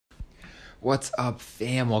What's up,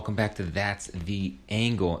 fam? Welcome back to That's the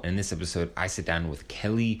Angle. In this episode, I sit down with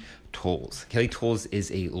Kelly Tolles. Kelly Tolles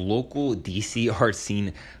is a local DC art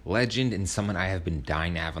scene legend and someone I have been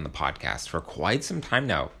dying to have on the podcast for quite some time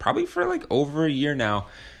now, probably for like over a year now,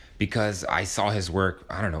 because I saw his work,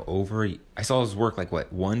 I saw his work like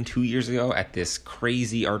 1-2 years ago at this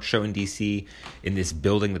crazy art show in DC in this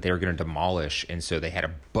building that they were going to demolish. And so they had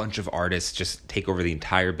a bunch of artists just take over the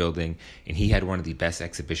entire building, and he had one of the best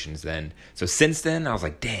exhibitions then. So since then, I was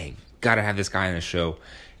like, dang, gotta have this guy on the show.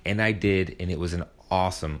 And I did, and it was an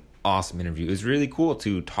awesome interview. It was really cool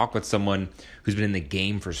to talk with someone who's been in the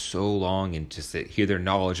game for so long and just to hear their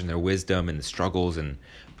knowledge and their wisdom and the struggles and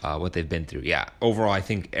what they've been through. Yeah, overall, I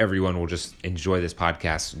think everyone will just enjoy this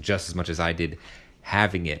podcast just as much as I did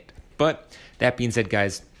having it. But that being said,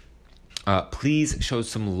 guys, please show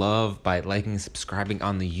some love by liking and subscribing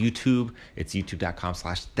on the YouTube. It's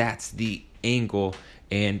youtube.com/thatstheangle.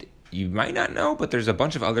 And you might not know, but there's a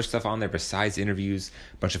bunch of other stuff on there besides interviews,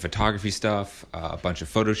 a bunch of photography stuff, a bunch of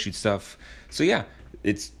photo shoot stuff. So yeah,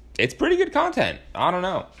 it's pretty good content. I don't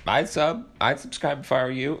know. I'd subscribe if I were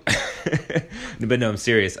you. But no, I'm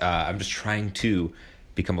serious. I'm just trying to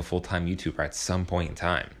become a full-time YouTuber at some point in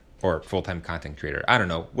time, or full-time content creator. I don't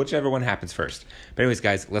know, whichever one happens first. But anyways,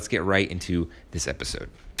 guys, let's get right into this episode.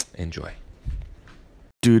 Enjoy.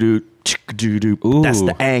 Doo-doo, doo-doo. That's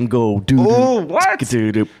the angle. Doo-doo. Oh, what?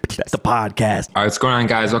 Doo-doo. That's the podcast. All right, what's going on,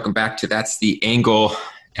 guys? Welcome back to That's the Angle.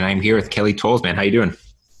 And I'm here with Kelly Tolles, man. How you doing?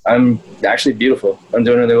 I'm actually beautiful. I'm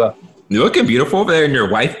doing really well. You're looking beautiful over there in your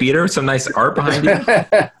wife beater with some nice art behind you.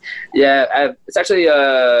 Yeah, it's actually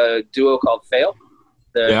a duo called Fail.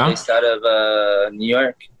 They're based out of New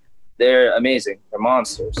York. They're amazing. They're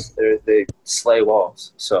monsters. They slay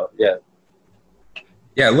walls. So, yeah.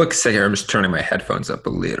 Yeah, look, say here, I'm just turning my headphones up a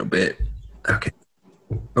little bit. Okay.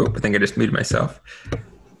 Oh, I think I just muted myself.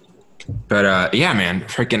 But yeah, man,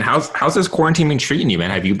 freaking, how's this quarantine been treating you, man?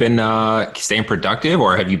 Have you been staying productive,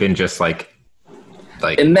 or have you been just like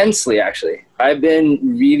immensely? Actually, I've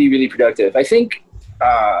been really, really productive. I think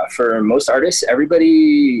for most artists,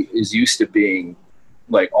 everybody is used to being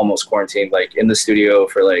like almost quarantined, like in the studio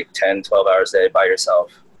for like 10, 12 hours a day by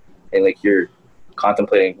yourself, and like you're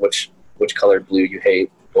contemplating which colored blue you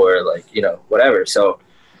hate, or like, you know, whatever. So,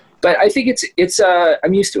 but I think it's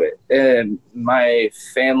I'm used to it. And my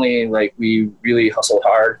family, like, we really hustled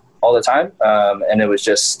hard all the time. And it was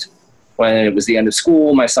just when it was the end of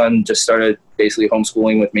school, my son just started basically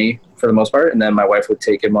homeschooling with me for the most part. And then my wife would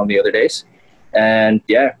take him on the other days. And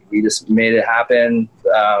yeah, we just made it happen.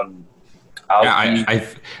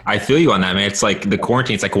 I feel you on that, man. It's like the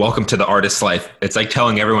quarantine. It's like, welcome to the artist's life. It's like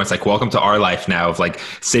telling everyone, it's like, welcome to our life now, of like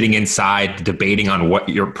sitting inside, debating on what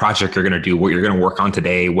your project you're going to do, what you're going to work on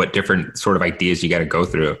today, what different sort of ideas you got to go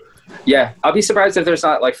through. Yeah. I'll be surprised if there's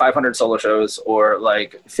not like 500 solo shows or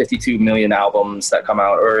like 52 million albums that come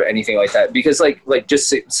out or anything like that. Because like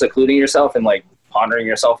just secluding yourself and like pondering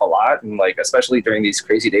yourself a lot. And like, especially during these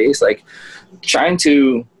crazy days, like trying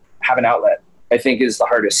to have an outlet, I think, is the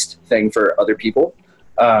hardest thing for other people,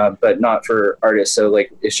 but not for artists. So like,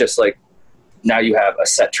 it's just like, now you have a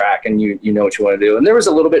set track and you know what you want to do. And there was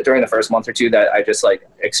a little bit during the first month or two that I just like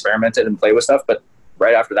experimented and play with stuff. But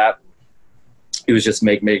right after that, it was just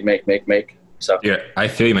make. So yeah, I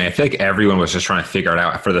feel you, man. I feel like everyone was just trying to figure it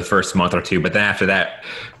out for the first month or two. But then after that,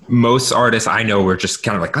 most artists I know were just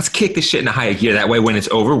kind of like, let's kick this shit into high gear. That way, when it's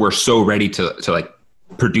over, we're so ready to like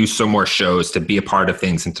produce some more shows, to be a part of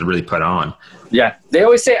things and to really put on. Yeah. They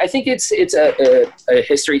always say, I think it's a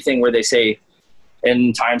history thing where they say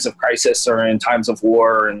in times of crisis or in times of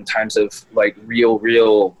war or in times of like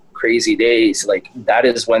real crazy days, like that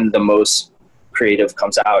is when the most creative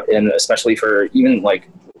comes out. And especially for even like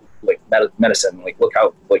medicine, like look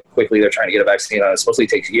how like quickly they're trying to get a vaccine on. It supposedly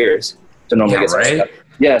takes years to normally get something right?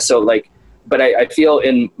 Yeah. So like, but I feel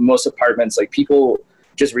in most apartments, like people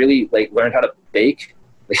just really like learn how to bake.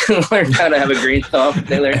 They learn how to have a green thumb.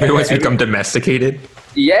 They learn everyone's become domesticated.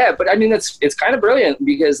 Yeah, but I mean it's kind of brilliant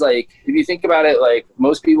because like if you think about it, like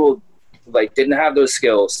most people like didn't have those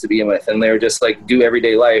skills to begin with, and they were just like do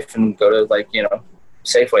everyday life and go to like, you know,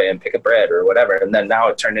 Safeway and pick up bread or whatever. And then now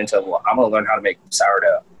it turned into, well, I'm gonna learn how to make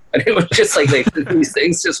sourdough. And it was just like these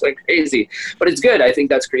things just went crazy. But it's good. I think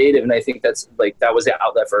that's creative, and I think that's like that was the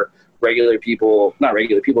outlet for people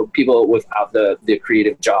without the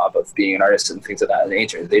creative job of being an artist and things of that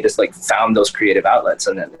nature. They just like found those creative outlets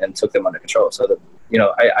and took them under control. So that, you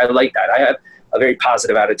know, I like that. I have a very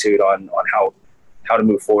positive attitude on how to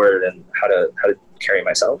move forward and how to carry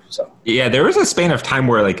myself. So yeah, there was a span of time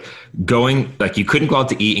where like going, like you couldn't go out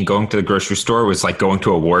to eat, and going to the grocery store was like going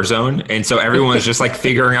to a war zone. And so everyone was just like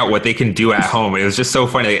figuring out what they can do at home. It was just so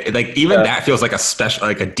funny. Like even that feels like a special,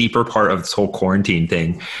 like a deeper part of this whole quarantine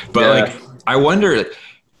thing. But like, I wonder,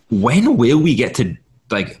 when will we get to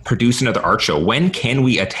like produce another art show? When can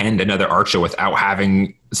we attend another art show without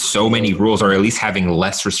having so many rules, or at least having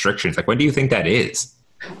less restrictions? Like, when do you think that is?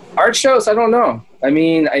 Art shows, I don't know. I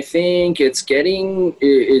mean, I think it's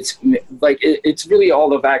really all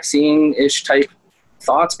the vaccine-ish type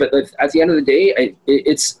thoughts, but at the end of the day,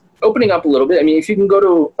 it's opening up a little bit. I mean, if you can go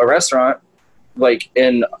to a restaurant, like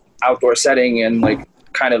in outdoor setting, and like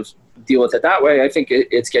kind of deal with it that way, I think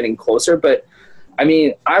it's getting closer. But I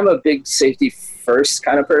mean, I'm a big safety first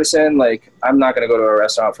kind of person. Like, I'm not going to go to a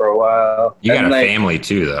restaurant for a while. You got a family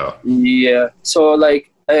too, though. Yeah. So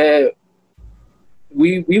like,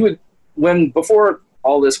 we would, before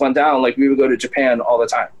all this went down, like we would go to Japan all the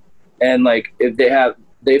time, and like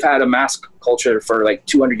they've had a mask culture for like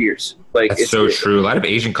 200 years. Like, that's so true. A lot of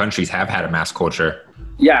Asian countries have had a mask culture.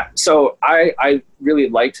 Yeah. So I really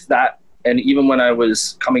liked that. And even when I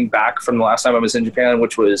was coming back from the last time I was in Japan,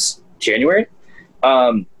 which was January,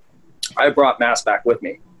 I brought masks back with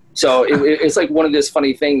me. So it's like one of those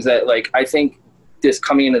funny things that, like, I think this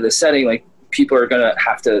coming into this setting, like, people are going to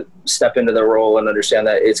have to step into their role and understand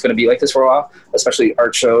that it's going to be like this for a while, especially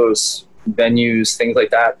art shows, venues, things like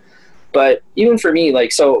that. But even for me,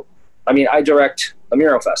 like, so, I mean, I direct a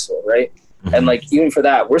mural festival, right? Mm-hmm. And like, even for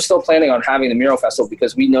that, we're still planning on having the mural festival,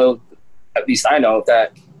 because we know, at least I know,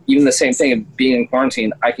 that even the same thing of being in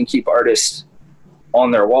quarantine, I can keep artists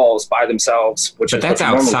on their walls by themselves, but that's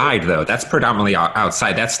outside though. That's predominantly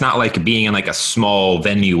outside. That's not like being in like a small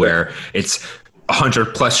venue where it's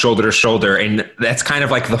 100 plus shoulder to shoulder. And that's kind of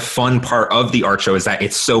like the fun part of the art show, is that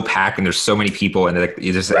it's so packed and there's so many people and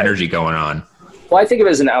there's energy going on. Well, I think of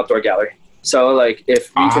it as an outdoor gallery. So like,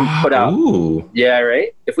 if we can put out,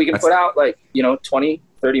 if we can put out like, 20,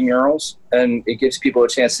 30 murals, and it gives people a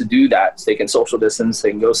chance to do that. So they can social distance,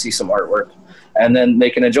 they can go see some artwork, and then they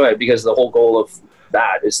can enjoy it, because the whole goal of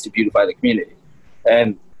that is to beautify the community.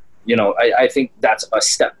 And, I think that's a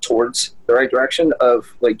step towards the right direction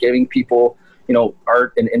of like giving people,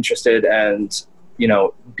 art and interested, and,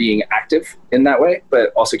 being active in that way,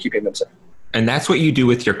 but also keeping them safe. And that's what you do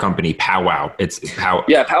with your company, Powwow. It's Powwow.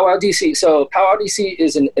 Yeah, Powwow DC. So Powwow DC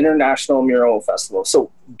is an international mural festival.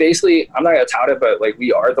 So basically, I'm not going to tout it, but like,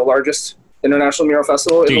 we are the largest international mural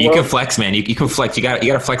festival in the world. You can flex, man. You can flex. You got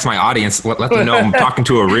to flex my audience. Let them know I'm talking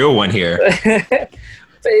to a real one here.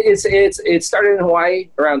 It started in Hawaii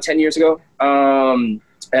around 10 years ago. And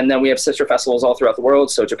then we have sister festivals all throughout the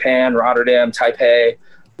world. So Japan, Rotterdam, Taipei,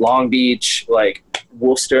 Long Beach, like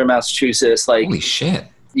Worcester, Massachusetts. Like, holy shit.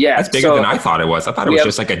 Yeah. That's bigger than I thought it was. I thought it was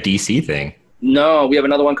just like a DC thing. No, we have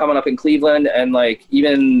another one coming up in Cleveland. And like,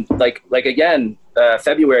 even like again,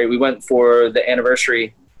 February, we went for the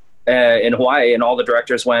anniversary in Hawaii, and all the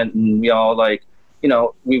directors went, and we all like,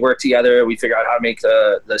 we worked together. We figured out how to make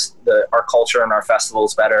our culture and our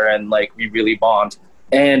festivals better. And like, we really bond.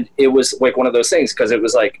 And it was like one of those things, because it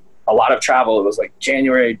was like a lot of travel. It was like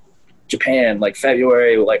January, Japan, like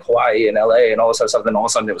February, like Hawaii and LA and all this other stuff. Then all of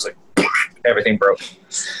a sudden it was like, everything broke.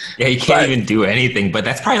 Yeah, you can't even do anything. But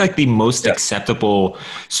that's probably like the most acceptable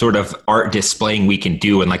sort of art displaying we can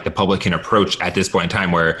do, and like the public can approach at this point in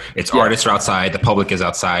time, where it's artists are outside, the public is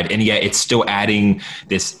outside, and yet it's still adding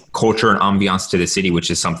this culture and ambiance to the city,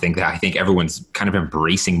 which is something that I think everyone's kind of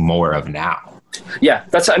embracing more of now. Yeah,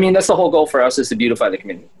 that's the whole goal for us, is to beautify the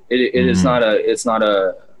community. It is not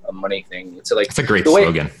a money thing. It's a great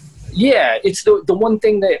slogan. Yeah, it's the one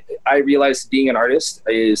thing that I realized being an artist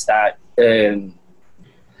is that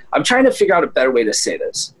I'm trying to figure out a better way to say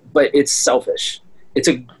this, but it's selfish. It's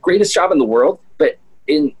a greatest job in the world, but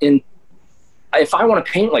if I want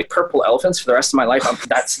to paint like purple elephants for the rest of my life,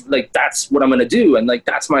 that's what I'm going to do. And like,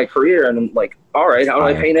 that's my career. And I'm like, all right, how do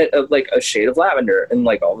I paint it like a shade of lavender? And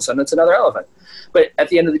like, all of a sudden it's another elephant. But at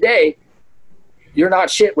the end of the day, you're not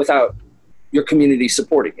shit without your community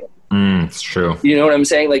supporting you. It's true. You know what I'm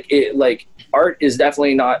saying? Like art is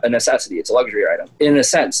definitely not a necessity. It's a luxury item in a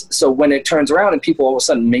sense. So when it turns around and people all of a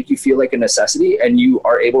sudden make you feel like a necessity, and you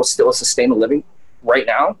are able to still sustain a living right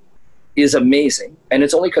now, is amazing. And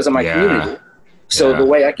it's only because of my community. So the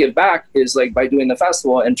way I give back is like by doing the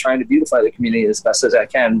festival and trying to beautify the community as best as I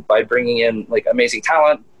can, by bringing in like amazing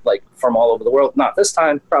talent, like from all over the world. Not this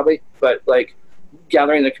time probably, but like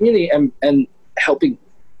gathering the community and helping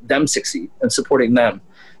them succeed and supporting them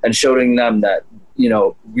and showing them that,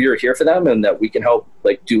 we're here for them, and that we can help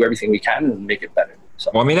like do everything we can and make it better.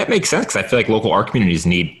 Well, I mean, that makes sense because I feel like local art communities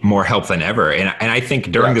need more help than ever. And I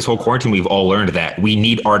think during this whole quarantine, we've all learned that we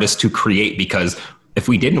need artists to create, because if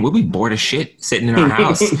we didn't, we'd be bored as shit sitting in our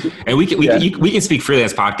house. And we can speak freely on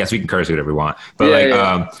this podcast. We can curse whatever we want. But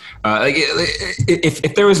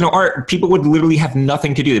if there was no art, people would literally have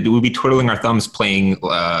nothing to do. We'd be twiddling our thumbs playing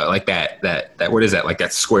like that what is that? Like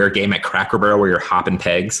that square game at Cracker Barrel where you're hopping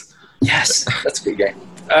pegs. Yes, that's a good game.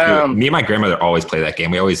 Dude, me and my grandmother always play that game.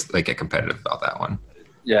 We always like get competitive about that one.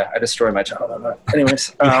 Yeah, I destroyed my child on that.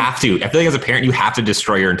 Anyways. You have to. I feel like as a parent, you have to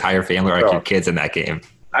destroy your entire family or like your kids in that game.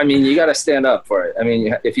 I mean, you got to stand up for it. I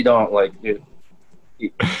mean, if you don't, like, you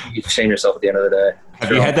shame yourself at the end of the day.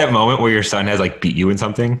 Have you had that moment where your son has like beat you in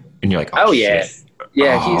something and you're like, oh yeah. shit.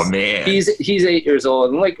 Yeah, man. He's 8 years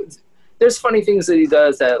old, and like, there's funny things that he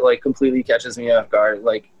does that like completely catches me off guard.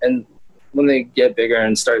 Like, and when they get bigger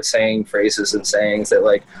and start saying phrases and sayings that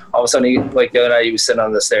like all of a sudden, like the other night he was sitting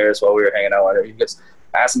on the stairs while we were hanging out. Whatever. He goes,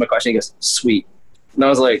 I asked him a question. He goes, "Sweet," and I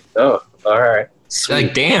was like, "Oh, all right." Sweet,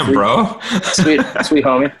 like, damn, sweet, bro. sweet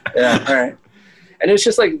homie. Yeah, all right. And it's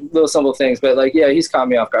just like little simple things, but like, yeah, he's caught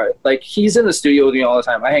me off guard. Like, he's in the studio with me all the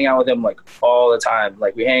time. I hang out with him like all the time.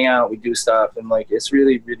 Like, we hang out, we do stuff, and like, it's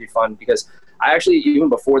really, really fun because I actually, even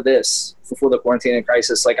before the quarantine and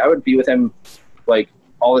crisis, like, I would be with him like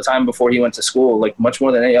all the time before he went to school, like much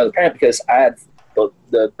more than any other parent, because I had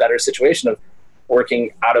the better situation of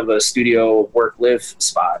working out of a studio work-live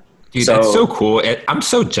spot. Dude, that's so cool. I'm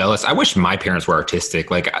so jealous. I wish my parents were artistic.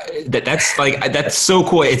 Like that's so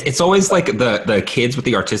cool. It's always like the kids with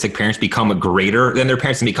the artistic parents become greater than their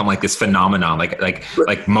parents and become like this phenomenon,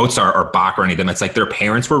 like Mozart or Bach or any of them. It's like their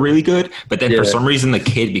parents were really good, but then for some reason the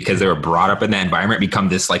kid, because they were brought up in that environment, become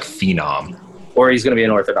this like phenom. Or he's going to be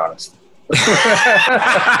an orthodontist.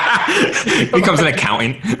 Becomes an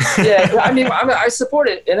accountant. Yeah, I mean, I support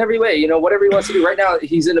it in every way. You know, whatever he wants to do. Right now,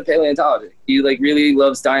 he's into paleontology. He like really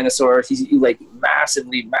loves dinosaurs. He like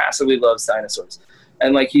massively loves dinosaurs.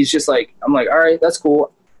 And like, he's just like, I'm like, all right, that's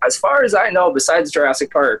cool. As far as I know, besides Jurassic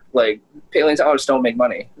Park, like, paleontologists don't make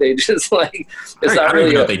money. They just like, it's not I don't really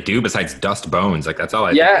even know what they do besides dust bones. Like, that's all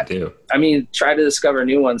I think they do. I mean, try to discover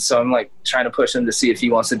new ones. So I'm like trying to push him to see if he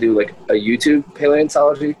wants to do like a YouTube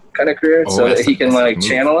paleontology kind of career, so that he can like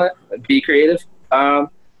channel it, be creative.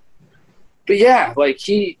 But yeah, like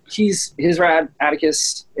he's rad.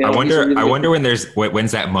 Atticus. You know, I wonder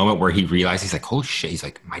when's that moment where he realizes, he's like, oh shit, he's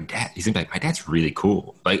like, my dad. He's gonna be like, my dad's really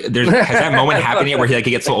cool. Like, has that moment happened yet where he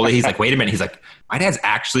gets so old that he's like, wait a minute, he's like, my dad's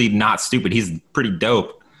actually not stupid. He's pretty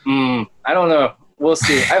dope. I don't know. We'll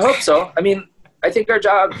see. I hope so. I mean, I think our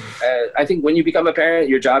job. I think when you become a parent,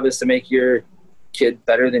 your job is to make your kid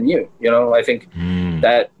better than you. You know, I think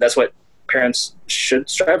that's what parents should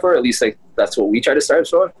strive for. At least like that's what we try to strive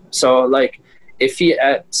for. So like, if he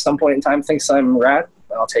at some point in time thinks I'm rad,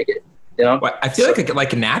 I'll take it. You know, well, I feel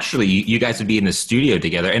like naturally you guys would be in the studio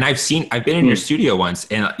together, and I've been in your studio once,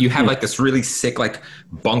 and you have like this really sick like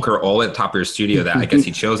bunker all at the top of your studio that I guess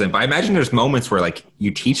he chose in. But I imagine there's moments where like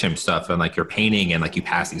you teach him stuff and like you're painting and like you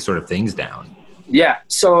pass these sort of things down. Yeah.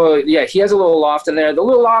 So yeah, he has a little loft in there. The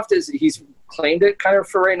little loft he's claimed it kind of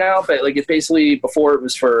for right now, but like it's basically, before it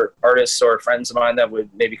was for artists or friends of mine that would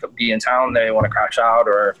maybe be in town, they want to crash out,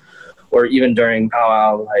 or even during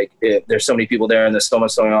powwow, like there's so many people there and there's so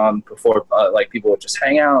much going on before, like people would just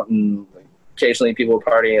hang out, and like, occasionally people would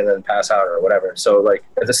party and then pass out or whatever. So like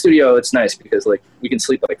at the studio, it's nice because like we can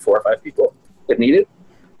sleep like 4 or 5 people if needed,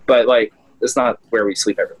 but like it's not where we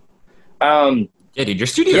sleep ever. Yeah, dude, your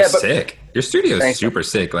studio's sick. Your studio's super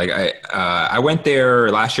sick. Like I went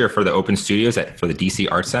there last year for the open studios for the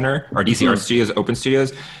DC Art Center, or DC Art Studios open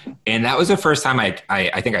studios, and that was the first time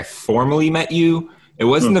I think I formally met you. It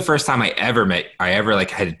wasn't the first time I ever like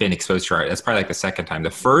had been exposed to art. That's probably like the second time. The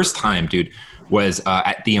first time, dude, was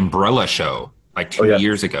at the Umbrella show like 2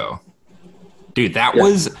 years ago. Dude, that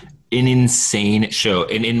was an insane show,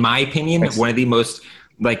 and in my opinion, one of the most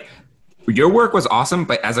like. Your work was awesome,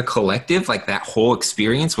 but as a collective, like that whole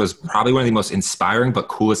experience was probably one of the most inspiring but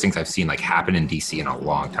coolest things I've seen like happen in DC in a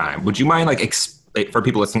long time. Would you mind like for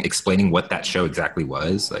people listening, explaining what that show exactly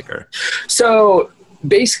was? So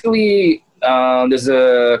basically, there's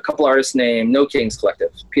a couple artists named No Kings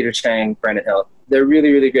Collective, Peter Chang, Brandon Hill. They're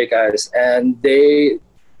really, really great guys, and they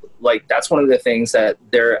like that's one of the things that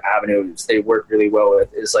their avenues they work really well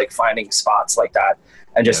with is like finding spots like that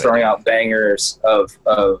and just throwing out bangers of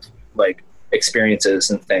like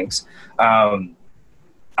experiences and things.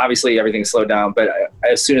 Obviously everything's slowed down, but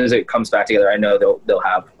as soon as it comes back together, I know they'll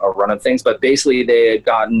have a run of things. But basically they had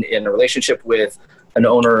gotten in a relationship with an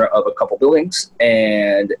owner of a couple buildings,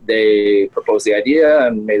 and they proposed the idea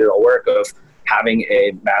and made it all work of having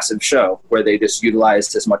a massive show where they just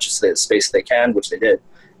utilized as much space they can, which they did,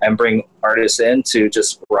 and bring artists in to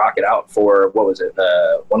just rock it out for, what was it,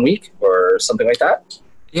 1 week or something like that?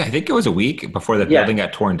 Yeah, I think it was a week before the building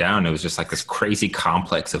got torn down. It was just like this crazy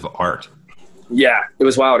complex of art. Yeah, it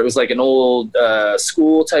was wild. It was like an old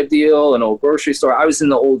school type deal, an old grocery store. I was in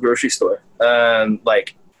the old grocery store.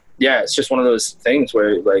 Like, yeah, it's just one of those things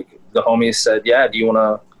where like the homies said, yeah, do you want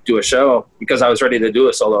to do a show? Because I was ready to do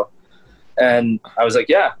a solo. And I was like,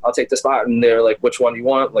 yeah, I'll take the spot. And they're like, which one do you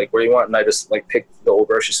want? Like, where do you want? And I just like picked the old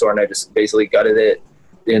grocery store and I just basically gutted it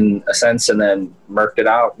in a sense and then murked it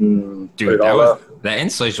out and put it all up. That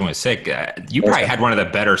installation was sick. You probably had one of the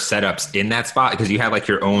better setups in that spot because you had like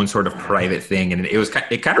your own sort of private thing, and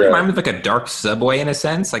it kind of reminded me of like a dark subway in a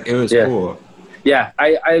sense. Like it was cool. Yeah,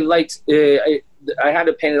 I liked. I had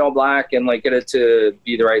to paint it all black and like get it to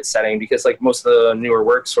be the right setting because like most of the newer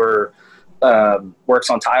works were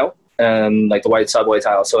works on tile and like the white subway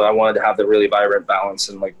tile. So I wanted to have the really vibrant balance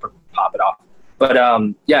and like pop it off. But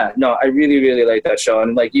yeah, no, I really, really like that show.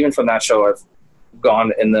 And like, even from that show, I've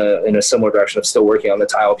gone in a similar direction of still working on the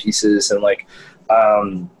tile pieces and like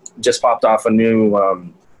just popped off a new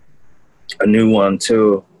one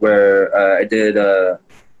too, where I did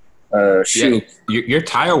shoot. Yeah, your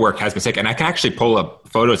tile work has been sick, and I can actually pull up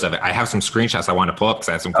photos of it. I have some screenshots I want to pull up because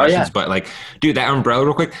I have some questions. But like, dude, that umbrella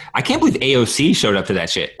real quick, I can't believe AOC showed up to that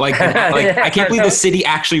shit. Like, I can't believe the city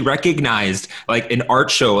actually recognized like an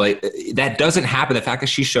art show. Like that doesn't happen. The fact that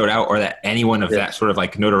she showed out or that anyone of that sort of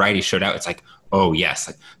like notoriety showed out, it's like, oh yes,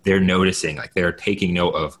 like they're noticing, like they're taking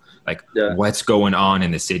note of like what's going on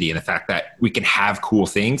in the city and the fact that we can have cool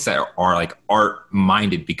things that are like art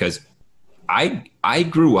minded. Because I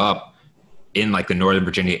grew up in like the Northern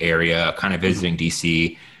Virginia area, kind of visiting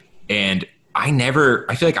DC, and I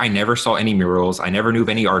feel like I never saw any murals. I never knew of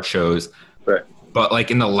any art shows. Right. But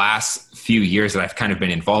like in the last few years that I've kind of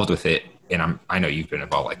been involved with it, and I know you've been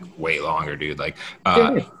involved like way longer, dude. Like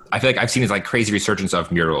I feel like I've seen this like crazy resurgence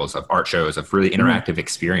of murals, of art shows, of really interactive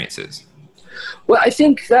experiences. Well, I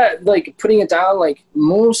think that like putting it down, like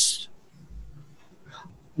most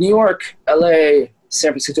New York, LA,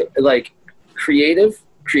 San Francisco, like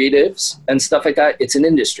creatives and stuff like that, it's an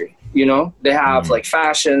industry, you know. They have like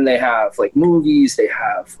fashion, they have like movies, they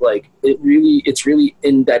have like it's really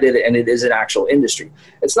embedded, and it is an actual industry.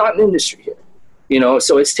 It's not an industry here, you know.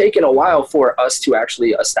 So it's taken a while for us to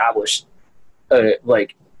actually establish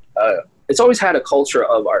it's always had a culture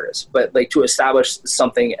of artists, but like to establish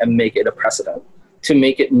something and make it a precedent, to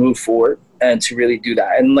make it move forward and to really do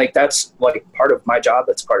that. And like that's like part of my job,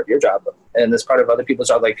 that's part of your job, and that's part of other people's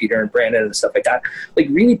job, like Peter and Brandon and stuff like that, like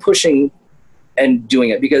really pushing and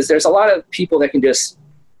doing it. Because there's a lot of people that can just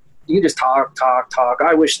talk.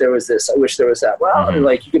 I wish there was this, I wish there was that. Well, and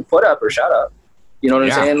like you can put up or shut up, you know what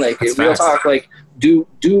I'm saying? Like real talk, like do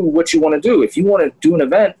what you want to do. If you want to do an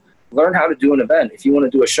event, learn how to do an event. If you want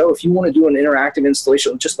to do a show, if you want to do an interactive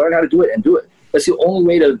installation, just learn how to do it and do it. That's the only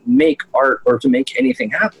way to make art or to make anything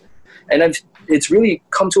happen. And it's really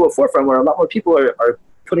come to a forefront where a lot more people are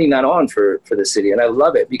putting that on for the city. And I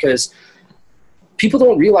love it because people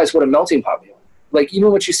don't realize what a melting pot is. Like,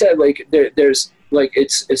 even what you said, like there's like,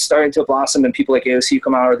 it's starting to blossom and people like AOC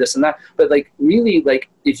come out or this and that. But like, really, like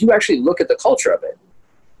if you actually look at the culture of it,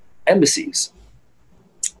 embassies,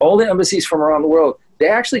 all the embassies from around the world, they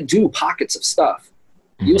actually do pockets of stuff.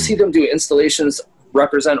 You'll see them do installations,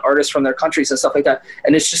 represent artists from their countries and stuff like that.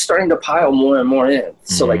 And it's just starting to pile more and more in.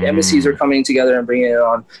 So like embassies are coming together and bringing it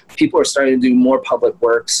on. People are starting to do more public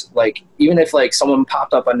works. Like even if like someone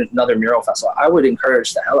popped up on another mural festival, I would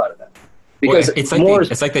encourage the hell out of that. Because it's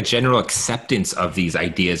like the general acceptance of these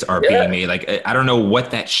ideas are being made. Like, I don't know what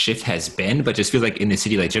that shift has been, but just feels like in the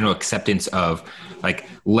city, like general acceptance of like,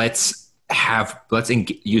 let's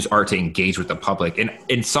use art to engage with the public.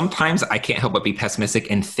 And sometimes I can't help but be pessimistic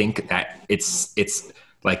and think that it's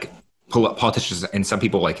like politicians and some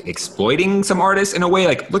people like exploiting some artists in a way.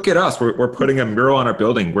 Like, look at us, we're putting a mural on our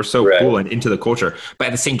building. We're so cool and into the culture. But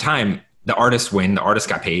at the same time, the artists win, the artist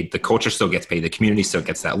got paid, the culture still gets paid, the community still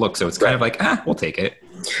gets that look. So it's kind of like, we'll take it.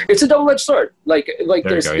 It's a double-edged sword. Like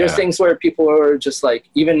there's things where people are just like,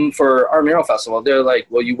 even for our mural festival, they're like,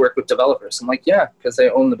 well, you work with developers. I'm like, yeah, because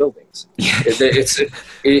they own the buildings. It's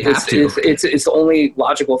the only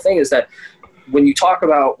logical thing is that when you talk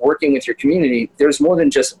about working with your community, there's more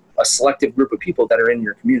than just a selective group of people that are in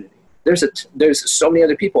your community. There's so many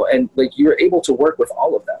other people, and like you're able to work with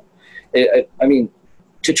all of them. I mean,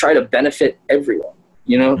 to try to benefit everyone,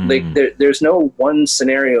 you know, like there's no one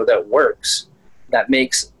scenario that works that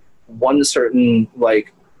makes one certain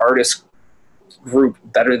like artist group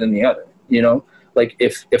better than the other, you know. Like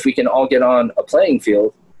if we can all get on a playing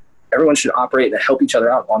field, everyone should operate and help each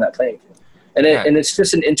other out on that playing field. And and it's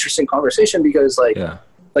just an interesting conversation because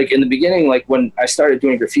like in the beginning, like when I started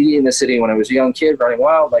doing graffiti in the city when I was a young kid running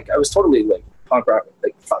wild, like I was totally like punk rock,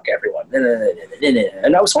 like fuck everyone,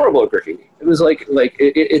 and I was horrible at graffiti. It was like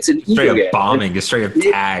it's an ego straight game. Up bombing, just straight up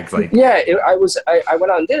tags, like I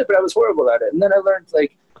went out and did it, but I was horrible at it. And then I learned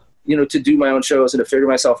like, you know, to do my own shows and to figure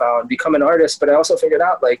myself out and become an artist. But I also figured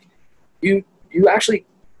out like you actually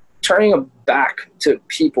turning a back to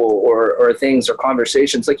people or things or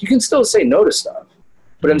conversations, like you can still say no to stuff.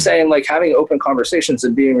 But I'm saying like having open conversations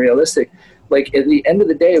and being realistic, like at the end of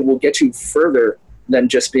the day, will get you further than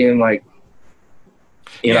just being like,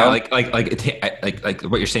 you know, like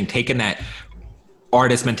what you're saying, taking that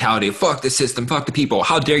artist mentality of fuck the system, fuck the people.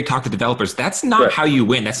 How dare you talk to developers? That's not how you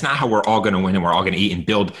win. That's not how we're all going to win and we're all going to eat and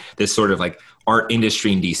build this sort of like art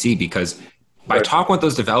industry in DC, because by talking with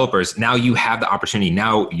those developers, now you have the opportunity.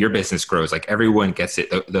 Now your business grows. Like everyone gets it.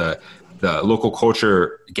 The local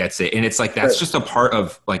culture gets it. And it's like, that's just a part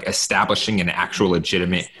of like establishing an actual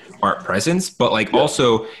legitimate art presence. But like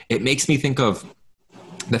also it makes me think of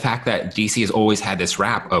the fact that DC has always had this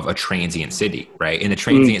rap of a transient city, right? And the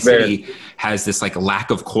transient city has this like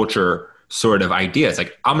lack of culture sort of idea. It's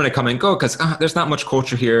like, I'm going to come and go because there's not much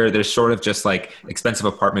culture here. There's sort of just like expensive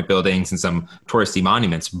apartment buildings and some touristy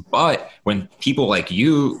monuments. But when people like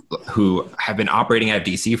you who have been operating out of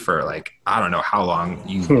DC for like, I don't know how long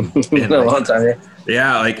you've been. A long time,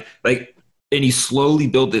 yeah. Like, and you slowly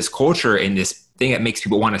build this culture and this thing that makes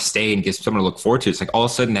people want to stay and gives someone to look forward to. It's like all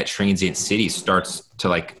of a sudden that transient city starts to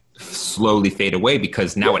like slowly fade away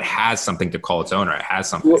because now it has something to call its own, or it has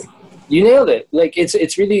something. Well, you nailed it. Like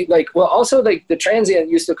it's really like, well, also like the transient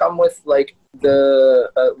used to come with like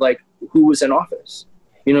the like who was in office.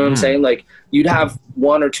 You know what I'm saying? Like you'd have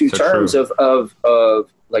one or two terms of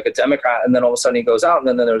like a Democrat, and then all of a sudden he goes out, and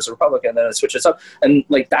then there's a Republican, and then it switches up, and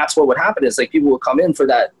like that's what would happen is like people would come in for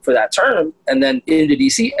that term, and then into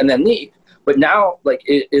DC, and then leave. But now, like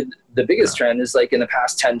the biggest trend is like in the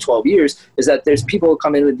past 10, 12 years is that there's people who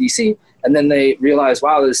come into DC, and then they realize,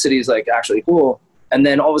 wow, this city is like actually cool. And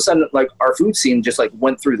then all of a sudden, like our food scene just like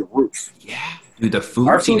went through the roof. Yeah, dude, the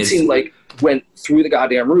food scene like went through the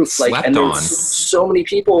goddamn roof. Like, and there's so many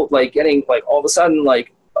people like getting like all of a sudden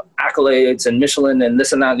like accolades and Michelin and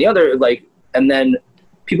this and that and the other. Like, and then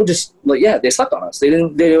people just like, they slept on us. They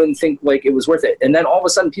didn't think like it was worth it. And then all of a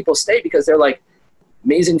sudden, people stay because they're like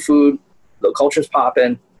amazing food. The culture's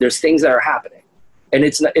popping. There's things that are happening, and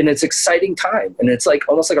it's exciting time. And it's like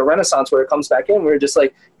almost like a renaissance where it comes back in. We're just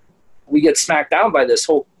like, we get smacked down by this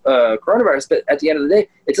whole coronavirus, but at the end of the day,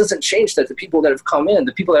 it doesn't change that the people that have come in,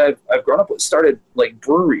 the people that I've grown up with, started like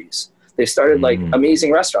breweries. They started like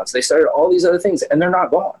amazing restaurants. They started all these other things, and they're not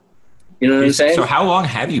gone. You know what I'm saying? So how long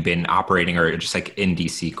have you been operating, or just like in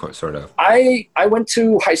DC sort of? I went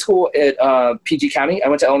to high school at PG County. I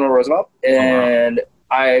went to Eleanor Roosevelt, and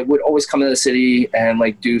I would always come into the city and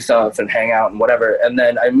like do stuff and hang out and whatever. And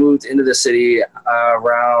then I moved into the city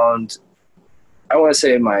around, I want to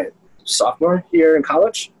say my sophomore year in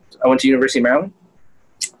college. I went to University of Maryland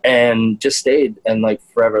and just stayed and like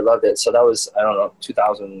forever loved it. So that was, I don't know,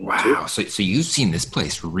 2002. Wow. So you've seen this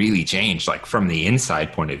place really change, like from the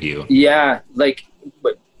inside point of view. Yeah. Like,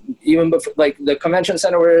 but even before, like the convention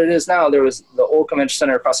center where it is now, there was the old convention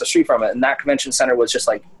center across the street from it. And that convention center was just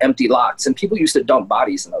like empty lots, and people used to dump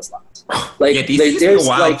bodies in those lots. Like, yeah, DC is a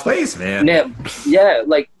wild place, man. Yeah.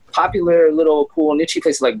 Like, popular little cool niche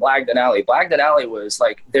places like Blagden Alley. Blagden Alley was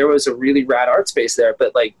like, there was a really rad art space there,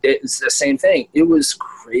 but like it's the same thing. It was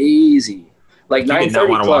crazy. Like 930 did not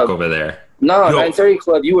want to walk over there. No, 930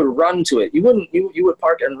 Club, you would run to it. You would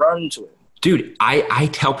park and run to it. Dude, I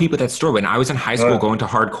tell people that story. When I was in high school going to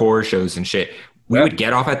hardcore shows and shit, we would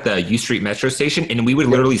get off at the U Street metro station and we would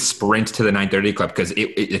literally sprint to the 930 Club because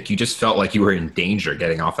it you just felt like you were in danger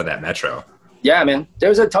getting off of that metro. Yeah, man.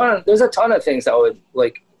 There's a ton of things that would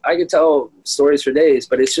like, I could tell stories for days,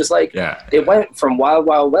 but it's just like, it went from wild,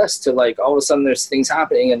 wild west to like, all of a sudden there's things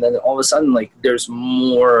happening. And then all of a sudden, like there's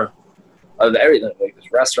more of everything. Like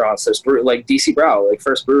there's restaurants, there's like DC Brow, like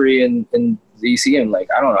first brewery in DC in like,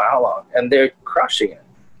 I don't know how long. And they're crushing it.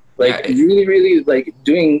 Like really, really like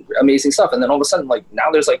doing amazing stuff. And then all of a sudden, like now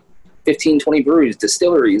there's like 15, 20 breweries,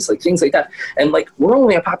 distilleries, like things like that. And like, we're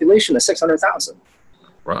only a population of 600,000.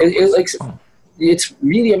 Wow. It's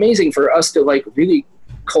really amazing for us to like really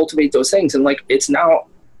cultivate those things. And like, it's now,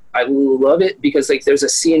 I love it because like there's a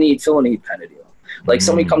see a need, fill a need kind of deal. Like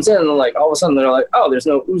somebody comes in and like all of a sudden they're like, oh, there's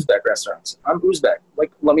no Uzbek restaurants. I'm Uzbek.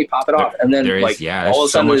 Like, let me pop it off. And then there's all of a so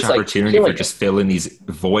sudden much it's like opportunity for just filling these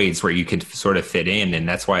voids where you could sort of fit in. And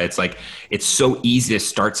that's why it's like, it's so easy to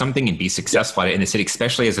start something and be successful at it in the city,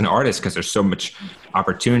 especially as an artist, because there's so much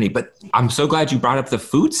opportunity. But I'm so glad you brought up the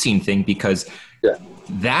food scene thing, because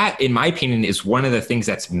that, in my opinion, is one of the things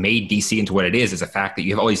that's made DC into what it is the fact that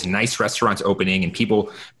you have all these nice restaurants opening and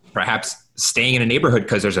people perhaps staying in a neighborhood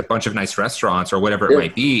because there's a bunch of nice restaurants or whatever it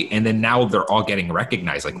might be. And then now they're all getting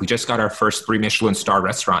recognized. Like we just got our first 3 Michelin star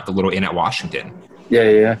restaurant, the Little Inn at Washington.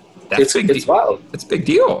 Yeah. That's it's wild. It's a big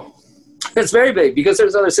deal. It's very big because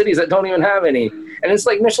there's other cities that don't even have any. And it's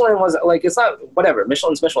like Michelin was like, it's not whatever.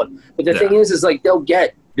 Michelin's Michelin. But the thing is like they'll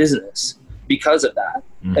get business because of that.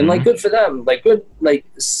 And like, good for them. Like good, like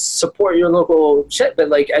support your local shit. But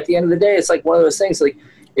like at the end of the day, it's like one of those things, like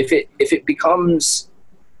if it becomes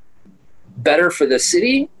better for the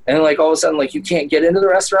city and like all of a sudden like you can't get into the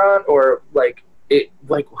restaurant or like it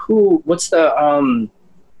like what's the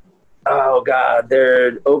oh god,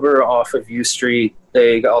 they're over off of U Street.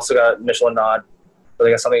 They also got Michelin nod, but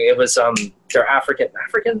they got something. It was they're African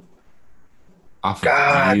off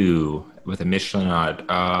of you with a Michelin nod.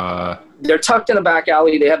 They're tucked in a back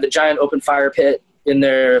alley. They have the giant open fire pit in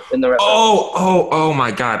the restaurant. Oh my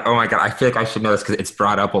god, I feel like I should know this because it's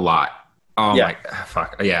brought up a lot. Oh my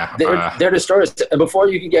fuck yeah. They're destroyers. And before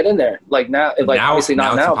you could get in there, like now, like obviously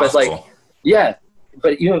not now, but like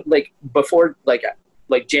but you know, like before, like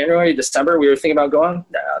January, December, we were thinking about going.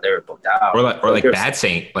 No, they were booked out. Or like Bad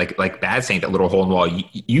Saint, like Bad Saint, that little hole in the wall.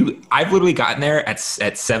 I've literally gotten there at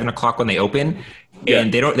 7:00 when they open,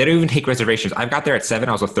 and they don't even take reservations. I've got there at 7.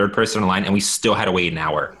 I was the third person in line, and we still had to wait an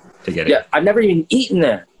hour to get it. Yeah, I've never even eaten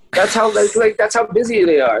there. That's how like that's how busy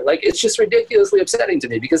they are. Like it's just ridiculously upsetting to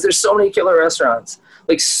me because there's so many killer restaurants,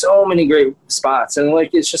 like so many great spots, and like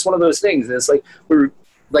it's just one of those things. It's like we're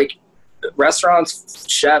like restaurants,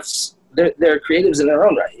 chefs, they're creatives in their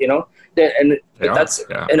own right, you know. That's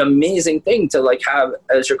an amazing thing to like have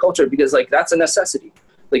as your culture because like that's a necessity.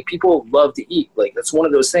 Like people love to eat. Like that's one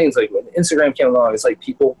of those things. Like when Instagram came along, it's like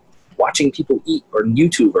people watching people eat or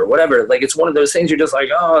YouTube or whatever. Like it's one of those things. You're just like,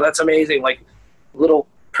 oh, that's amazing. Like little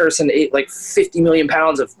person ate like 50 million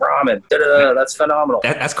pounds of ramen. That's phenomenal.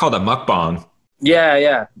 That's called a mukbang.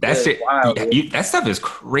 Yeah. That's it. Wow, that stuff is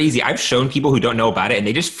crazy. I've shown people who don't know about it, and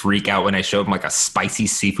they just freak out when I show them like a spicy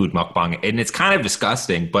seafood mukbang, and it's kind of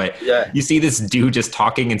disgusting. But you see this dude just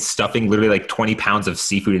talking and stuffing literally like 20 pounds of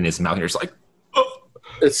seafood in his mouth, and you're just like, oh.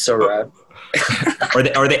 It's so rad. or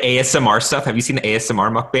the ASMR stuff. Have you seen the ASMR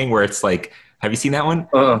mukbang where it's like, have you seen that one?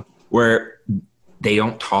 Where they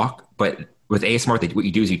don't talk, but with ASMR, what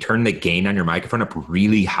you do is you turn the gain on your microphone up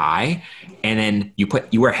really high, and then you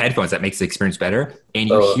wear headphones. That makes the experience better, and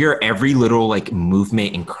you hear every little like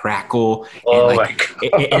movement and crackle.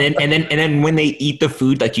 And, and then when they eat the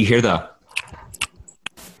food, like you hear the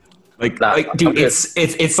like dude,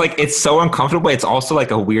 it's like it's so uncomfortable. It's also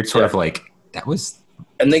like a weird sort of like that was.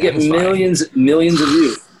 And they get millions of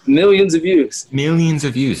views. Millions of views,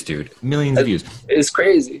 dude. Millions of views. It's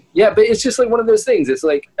crazy. Yeah, but it's just like one of those things. It's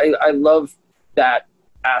like I love that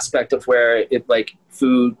aspect of where it like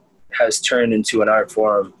food has turned into an art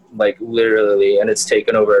form, like literally, and it's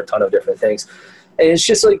taken over a ton of different things. And it's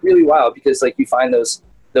just like really wild because like you find those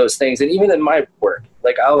things, and even in my work,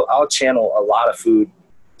 like I'll channel a lot of food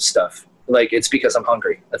stuff. Like it's because I'm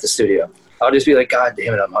hungry at the studio. I'll just be like, God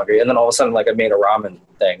damn it, I'm hungry. And then all of a sudden, like I made a ramen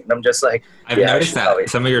thing. And I'm just like, I've noticed that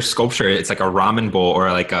some of your sculpture, it's like a ramen bowl or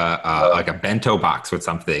like a bento box with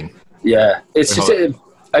something. Yeah. It's just,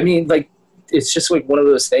 I mean, like, it's just like one of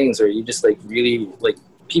those things where you just like really like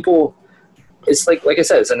people, it's like I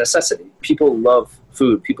said, it's a necessity. People love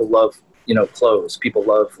food. People love, you know, clothes. People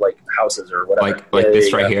love like houses or whatever. Like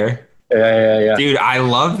this right here. Yeah. Dude, I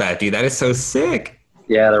love that, dude. That is so sick.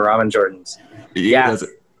 Yeah. The ramen Jordans. Yeah.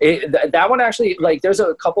 That one actually, like, there's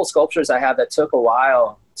a couple sculptures I have that took a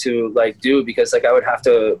while to like do because like I would have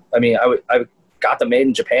to. I mean, I got them made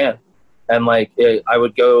in Japan, and like I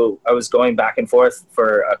was going back and forth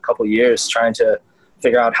for a couple years trying to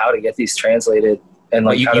figure out how to get these translated. And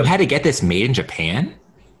like you had to get this made in Japan.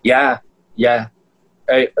 Yeah.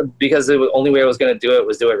 Because the only way I was gonna do it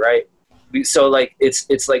was do it right. So like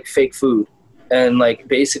it's like fake food, and like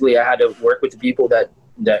basically I had to work with the people that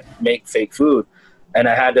make fake food. And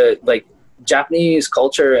I had to like Japanese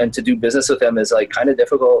culture, and to do business with them is like kind of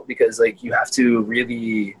difficult because like you have to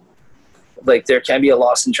really like there can be a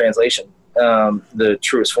loss in translation, the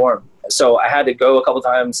truest form. So I had to go a couple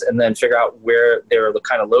times and then figure out where they were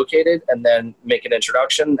kind of located, and then make an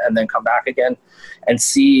introduction, and then come back again and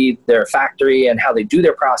see their factory and how they do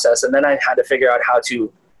their process. And then I had to figure out how to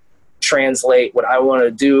translate what I want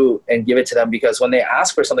to do and give it to them, because when they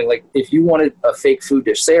ask for something, like if you wanted a fake food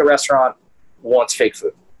dish, say a restaurant wants fake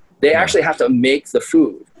food, they actually have to make the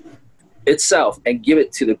food itself and give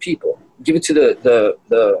it to the people, give it to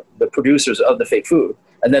the producers of the fake food,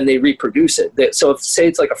 and then they reproduce it. So if, say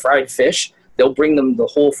it's like a fried fish, they'll bring them the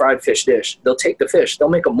whole fried fish dish. They'll take the fish, they'll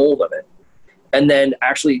make a mold of it, and then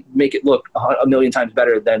actually make it look a million times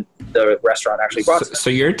better than the restaurant actually brought it. So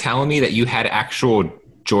you're telling me that you had actual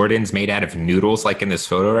Jordans made out of noodles, like in this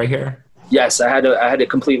photo right here? Yes, I had to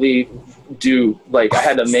completely do, like, I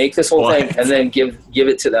had to make this whole thing and then give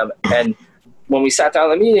it to them. And when we sat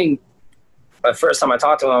down in the meeting, the first time I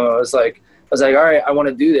talked to them, I was like, all right, I want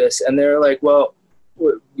to do this. And they're like, well,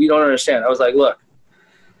 you don't understand. I was like, look,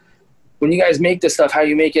 when you guys make this stuff, how do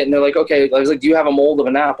you make it? And they're like, okay. I was like, do you have a mold of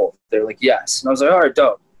an apple? They're like, yes. And I was like, all right,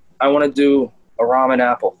 dope. I want to do a ramen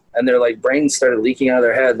apple. And they're like, brains started leaking out of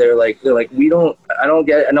their head. They're like, I don't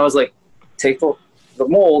get it. And I was like, take the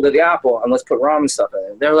mold of the apple and let's put ramen stuff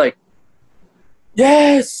in it. They're like,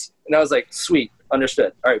 yes. And I was like, sweet,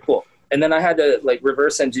 understood. All right, cool. And then I had to like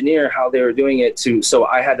reverse engineer how they were doing it so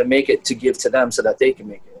I had to make it to give to them so that they can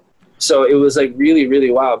make it. So it was like really,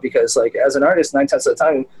 really wild, because like as an artist, 9 times out of the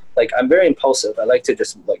time, like I'm very impulsive. I like to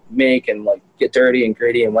just like make and like get dirty and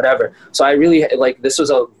gritty and whatever. So I really like, this was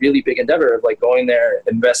a really big endeavor of like going there,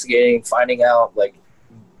 investigating, finding out, like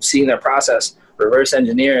seeing their process, reverse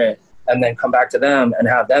engineer it, and then come back to them and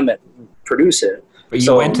have them produce it. But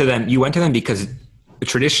you went to them because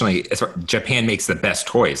traditionally Japan makes the best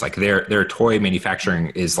toys. Like their toy manufacturing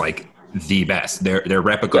is like the best. Their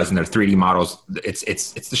replicas and their 3D models, it's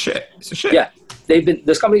the shit. It's the shit. Yeah.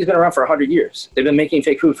 This company's been around for 100 years. They've been making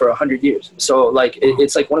fake food for 100 years. So like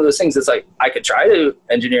it's like one of those things that's like I could try to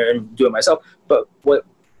engineer and do it myself, but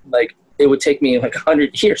it would take me like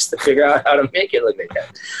 100 years to figure out how to make it like they can.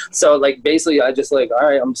 So like basically I just like, all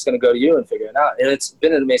right, I'm just going to go to you and figure it out. And it's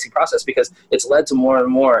been an amazing process because it's led to more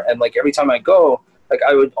and more. And like every time I go, like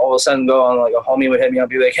I would all of a sudden go on, like a homie would hit me up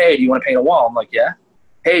and be like, hey, do you want to paint a wall? I'm like, yeah.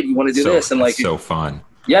 Hey, do you want to do this? And like, so fun.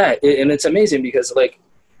 Yeah. And it's amazing because like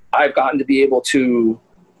I've gotten to be able to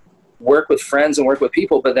work with friends and work with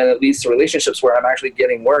people, but then it leads to relationships where I'm actually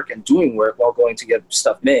getting work and doing work while going to get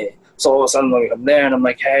stuff made. So all of a sudden like, I'm there and I'm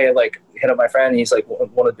like, hey, like hit up my friend. And he's like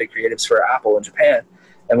one of the big creatives for Apple in Japan.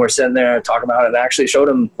 And we're sitting there talking about it, and I actually showed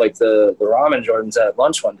him like the ramen Jordans at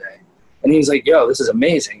lunch one day. And he was like, yo, this is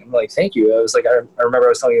amazing. I'm like, thank you. I was like, I remember I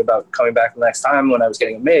was telling you about coming back the next time when I was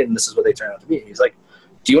getting them made, and this is what they turned out to be. He's like,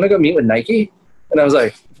 do you want to go meet with Nike? And I was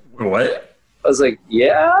like, what? I was like,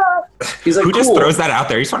 yeah. He's like, who cool. just throws that out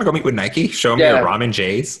there? You just want to go meet with Nike? Show me your ramen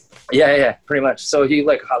J's? Yeah, pretty much. So he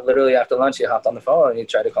like literally after lunch, he hopped on the phone and he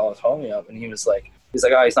tried to call his homie up, and he was like,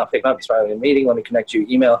 oh, he's not picking up. He's probably in a meeting. Let me connect you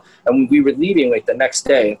email. And we were leaving like the next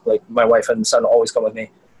day. Like my wife and son always come with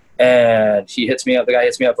me. And he hits me up. The guy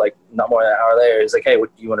hits me up like not more than an hour later. He's like, hey,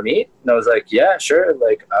 what, do you want to meet? And I was like, yeah, sure.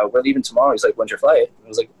 Like we're leaving tomorrow. He's like, when's your flight? And I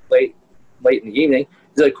was like, late in the evening.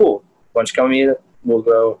 He's like, cool. Why don't you come meet? We'll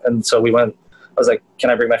go. And so we went. I was like, can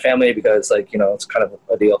I bring my family? Because like, you know, it's kind of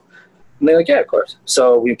a deal. And they're like, yeah, of course.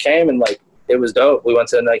 So we came and like, it was dope. We went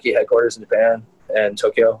to the Nike headquarters in Japan and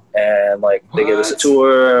Tokyo, and like they gave us a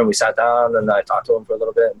tour and we sat down and I talked to them for a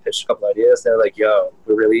little bit and pitched a couple ideas. They're like, yo,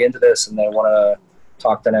 we're really into this, and they want to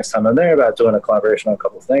talk the next time I'm there about doing a collaboration on a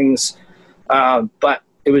couple of things. But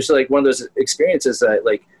it was like one of those experiences that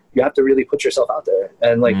like you have to really put yourself out there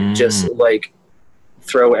and like just like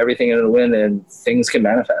throw everything into the wind and things can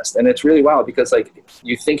manifest. And it's really wild because like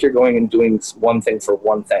you think you're going and doing one thing for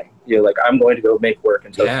one thing. You're like, I'm going to go make work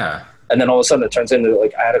until and then all of a sudden it turns into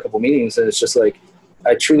like I had a couple meetings, and it's just like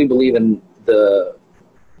I truly believe in the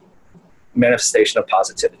manifestation of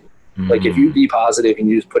positivity. Like if you be positive and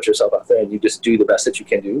you just put yourself out there and you just do the best that you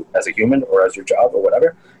can do as a human or as your job or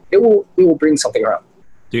whatever, it will bring something around.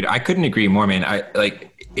 Dude, I couldn't agree more, man. I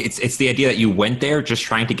like it's the idea that you went there just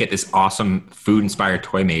trying to get this awesome food inspired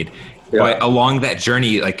toy made. But along that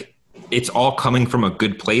journey, like it's all coming from a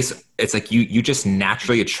good place. It's like you just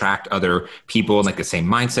naturally attract other people in like the same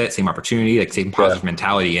mindset, same opportunity, like same positive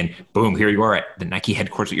mentality, and boom, here you are at the Nike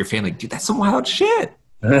headquarters with your family. Dude, that's some wild shit.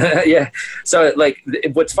 Yeah. So like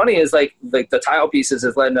what's funny is like the tile pieces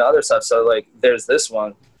is led to other stuff. So like there's this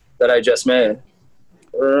one that I just made.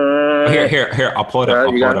 Here. I'll pull it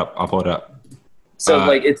up. I'll pull it up. So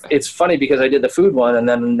like it's funny because I did the food one and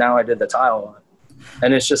then now I did the tile one,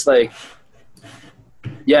 and it's just like,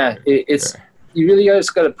 yeah, it's you really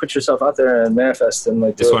just got to put yourself out there and manifest and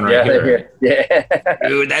like this one right here. Yeah.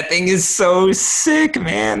 Dude, that thing is so sick,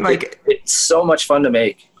 man. Like it's so much fun to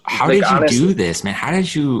make. How did you do this, man? How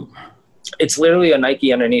did you? it's literally a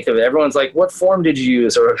Nike underneath of it. Everyone's like, what form did you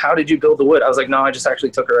use? Or how did you build the wood? I was like, no, I just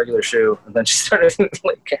actually took a regular shoe and then just started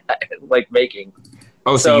like making.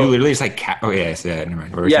 Oh, so you literally just like, oh yes, yeah, never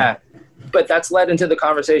mind. Yeah. But that's led into the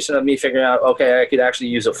conversation of me figuring out, okay, I could actually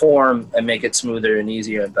use a form and make it smoother and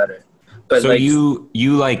easier and better. But so like,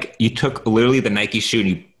 you took literally the Nike shoe and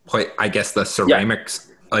you put, I guess, the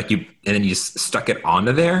ceramics, and then you just stuck it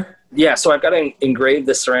onto there? Yeah, so I've got to engrave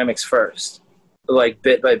the ceramics first, like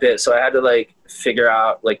bit by bit. So I had to like figure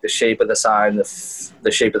out like the shape of the side,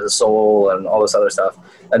 the shape of the sole and all this other stuff,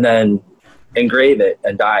 and then engrave it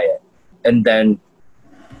and dye it, and then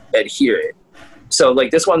adhere it. So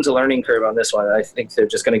like this one's a learning curve on this one. I think they're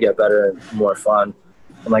just going to get better and more fun.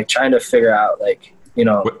 I'm like trying to figure out like,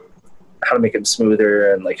 how to make them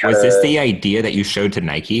smoother and like how Was this the idea that you showed to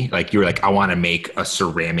Nike? Like you were like, I want to make a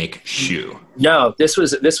ceramic shoe. No, this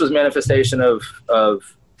was manifestation of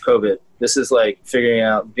COVID. This is like figuring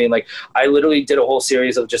out, being like, I literally did a whole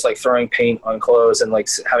series of just like throwing paint on clothes and like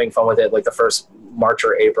having fun with it, like the first March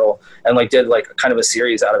or April, and like did like kind of a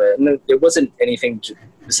series out of it. And it wasn't anything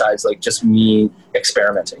besides like just me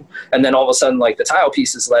experimenting. And then all of a sudden like the tile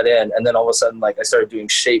pieces let in, and then all of a sudden like I started doing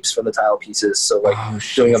shapes for the tile pieces. So like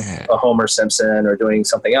doing a Homer Simpson or doing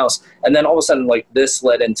something else. And then all of a sudden like this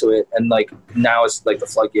led into it, and like now it's like the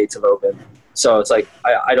floodgates have opened. So it's like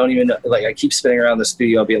I don't even like, I keep spinning around the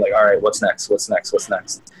studio being like, all right, what's next?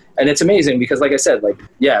 And it's amazing because like I said, like,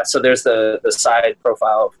 yeah, so there's the side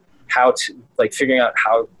profile of how to like figuring out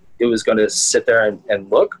how it was going to sit there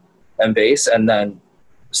and look and base, and then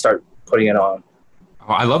start putting it on.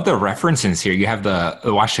 Oh, I love the references here. You have the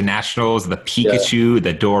Washington Nationals, the Pikachu,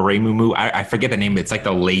 the Doraemon. I forget the name. It's like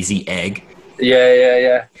the lazy egg.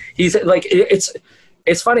 Yeah. He's like,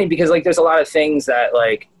 it's funny because like there's a lot of things that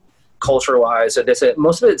like culture wise, or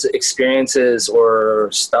most of it's experiences or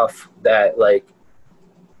stuff that like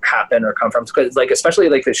happen or come from, because like especially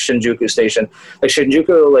like the Shinjuku station, like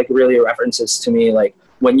Shinjuku like really references to me like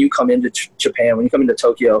when you come into Japan, when you come into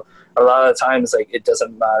Tokyo, a lot of the times like it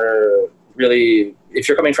doesn't matter really if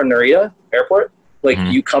you're coming from Narita Airport, like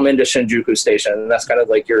you come into Shinjuku station, and that's kind of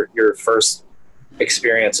like your first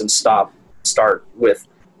experience and start with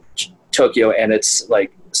Tokyo and its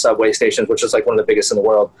like subway stations, which is like one of the biggest in the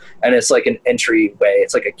world, and it's like an entryway,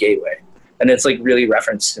 it's like a gateway, and it's like really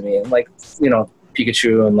referenced to me, and like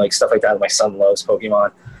Pikachu and like stuff like that. My son loves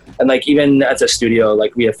Pokemon, and like even at the studio,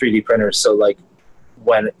 like we have 3D printers, so like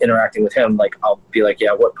when interacting with him, like I'll be like,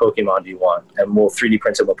 yeah, what Pokemon do you want, and we'll 3D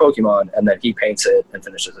print him a Pokemon, and then he paints it and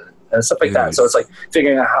finishes it and stuff like that. So it's like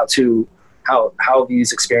figuring out how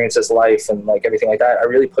these experiences, life and like everything like that, I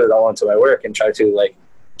really put it all into my work and try to like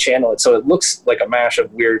channel it so it looks like a mash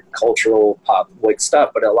of weird cultural pop like stuff,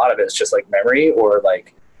 but a lot of it is just like memory or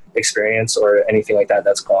like experience or anything like that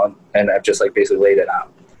that's gone, and I've just like basically laid it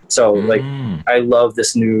out. So like I love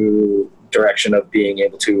this new direction of being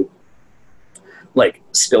able to like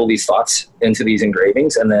spill these thoughts into these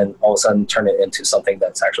engravings and then all of a sudden turn it into something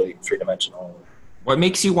that's actually three-dimensional. What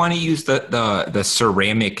makes you want to use the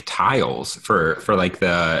ceramic tiles for like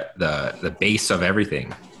the base of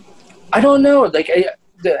everything? I don't know. Like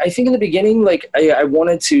I think in the beginning, like I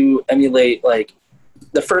wanted to emulate like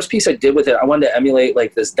the first piece I did with it. I wanted to emulate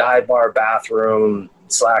like this dive bar bathroom /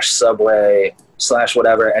 subway /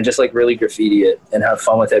 whatever, and just like really graffiti it and have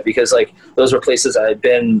fun with it, because like those were places I'd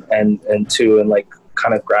been and to and like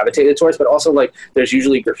kind of gravitated towards, but also like there's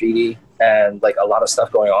usually graffiti and like a lot of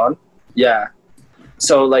stuff going on. Yeah.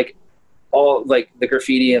 So like all like the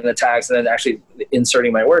graffiti and the tags and then actually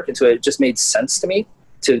inserting my work into it just made sense to me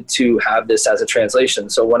to have this as a translation.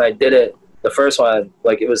 So when I did it, the first one,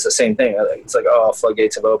 like it was the same thing. It's like, oh,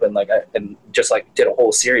 floodgates have opened, like and just like did a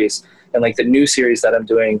whole series. And like the new series that I'm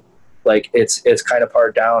doing, like it's kind of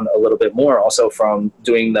pared down a little bit more also from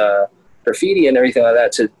doing the graffiti and everything like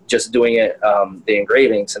that to just doing it, the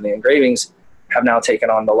engravings. And the engravings have now taken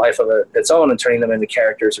on the life of its own and turning them into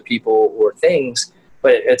characters or people or things.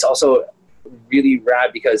 But it's also really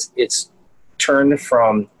rad because it's turned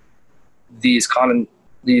from these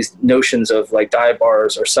notions of like dive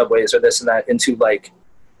bars or subways or this and that into like,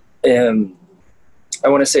 I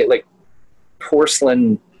want to say like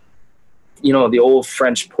porcelain, the old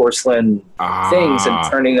French porcelain things,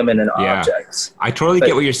 and turning them into objects. I totally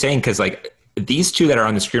get what you're saying, because like these two that are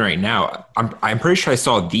on the screen right now, I'm pretty sure I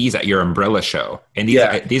saw these at your umbrella show, and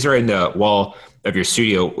these are in the of your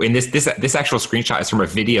studio. And this actual screenshot is from a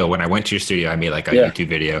video when I went to your studio. I made like a YouTube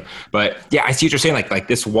video. But yeah, I see what you're saying. Like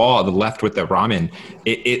this wall on the left with the ramen,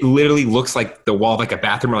 it literally looks like the wall of like a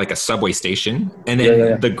bathroom or like a subway station. And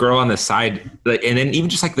then the girl on the side, like, and then even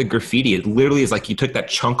just like the graffiti, it literally is like you took that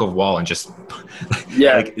chunk of wall and just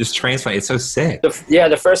like just transplant. It's so sick.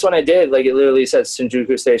 The first one I did, like it literally said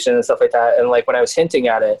Shinjuku Station and stuff like that. And like when I was hinting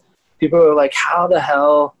at it, people were like, how the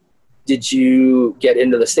hell did you get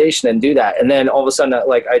into the station and do that? And then all of a sudden,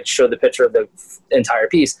 like I showed the picture of the entire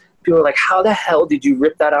piece. People were like, how the hell did you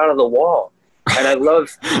rip that out of the wall? And I love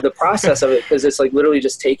the process of it because it's like literally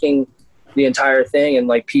just taking the entire thing and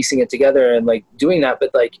like piecing it together and like doing that.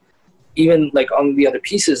 But like even like on the other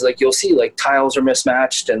pieces, like you'll see like tiles are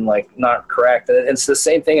mismatched and like not correct. And it's the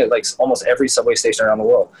same thing at like almost every subway station around the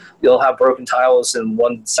world. You'll have broken tiles in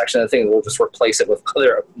one section of the thing. We'll just replace it with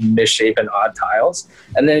other misshapen odd tiles.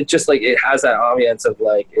 And then it just like, it has that ambience of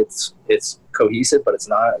like, it's cohesive, but it's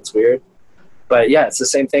not, it's weird. But yeah, it's the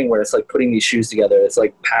same thing where it's like putting these shoes together. It's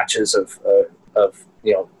like patches of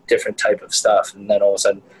you know, different type of stuff. And then all of a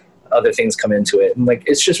sudden other things come into it. And like,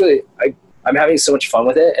 it's just really, I'm having so much fun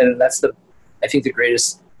with it. And that's I think the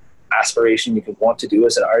greatest aspiration you could want to do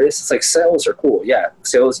as an artist. It's like sales are cool. Yeah.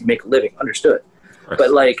 Sales, you make a living, understood. Right. But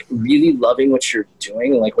like really loving what you're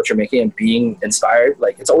doing and like what you're making and being inspired.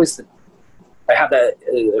 Like it's always I have that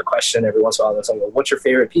question every once in a while. It's like, well, what's your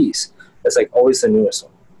favorite piece? It's like always the newest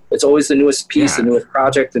one. It's always the newest piece, the newest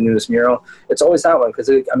project, the newest mural. It's always that one because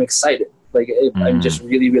I'm excited. Like I'm just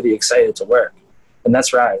really, really excited to work. And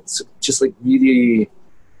that's right. It's just like really,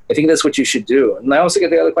 I think that's what you should do. And I also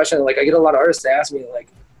get the other question, like I get a lot of artists that ask me, like,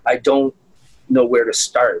 I don't know where to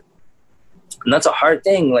start. And that's a hard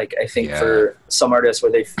thing, like I think for some artists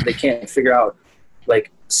where they can't figure out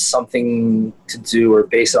like something to do or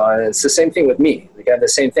base on it. It's the same thing with me. Like I have the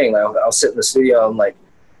same thing. Like, I'll sit in the studio and like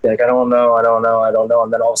I don't know.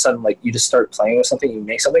 And then all of a sudden, like you just start playing with something, you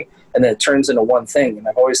make something, and then it turns into one thing. And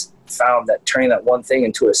I've always found that turning that one thing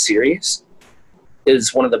into a series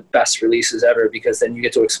is one of the best releases ever because then you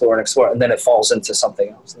get to explore and then it falls into something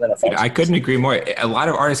else. And then it falls I couldn't agree more. A lot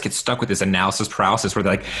of artists get stuck with this analysis paralysis where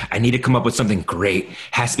they're like, I need to come up with something great. It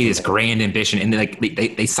has to be this grand ambition. And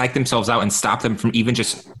they psych themselves out and stop them from even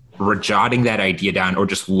just jotting that idea down or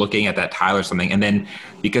just looking at that tile or something. And then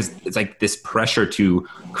because it's like this pressure to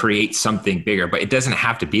create something bigger, but it doesn't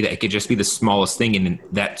have to be that. It could just be the smallest thing. And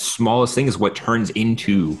that smallest thing is what turns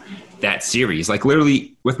into that series. Like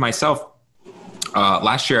literally with myself,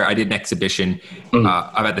 last year I did an exhibition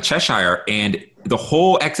at the Cheshire, and the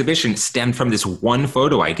whole exhibition stemmed from this one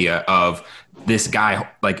photo idea of this guy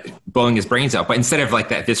like blowing his brains out. But instead of like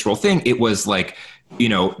that visceral thing, it was like, you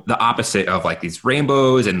know, the opposite of like these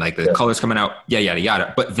rainbows and like the colors coming out, yada,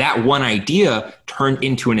 yada. But that one idea turned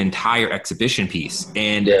into an entire exhibition piece.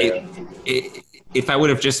 And if I would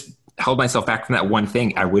have just held myself back from that one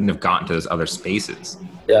thing, I wouldn't have gotten to those other spaces.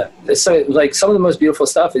 Yeah. So like some of the most beautiful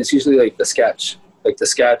stuff is usually like the sketch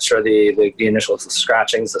or the initial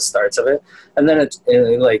scratchings, the starts of it. And then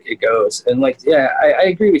it goes. And like, yeah, I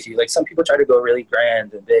agree with you. Like some people try to go really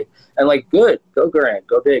grand and big and like, good, go grand,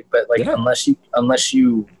 go big. But like, unless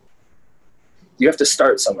you have to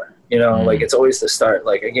start somewhere, you know, like it's always the start.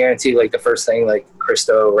 Like I guarantee like the first thing like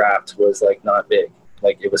Christo wrapped was like not big.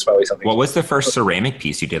 Like it was probably something. What was the first ceramic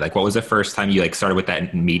piece you did? Like what was the first time you like started with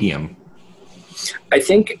that medium? I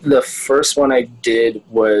think the first one I did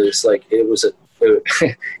was like, it was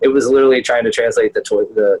literally trying to translate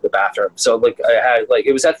the bathroom. So like I had like,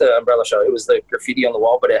 it was at the umbrella show. It was the graffiti on the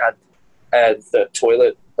wall, but it had the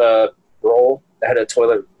toilet roll. It had a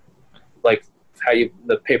toilet, like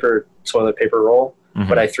toilet paper roll,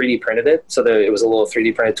 but I 3D printed it. So it was a little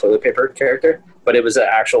 3D printed toilet paper character, but it was an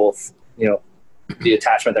actual, you know, the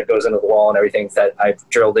attachment that goes into the wall and everything that I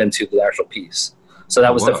drilled into the actual piece. So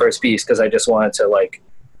that was the first piece because I just wanted to like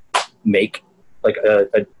make like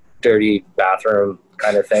a dirty bathroom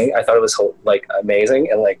kind of thing. I thought it was like amazing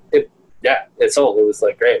and like it sold. It was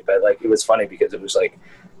like great, but like it was funny because it was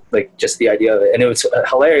like just the idea of it. And it was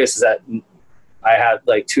hilarious is that I had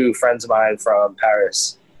like two friends of mine from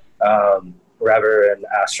Paris, Rever and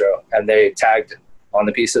Astro, and they tagged on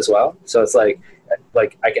the piece as well. So it's like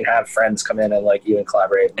I can have friends come in and like even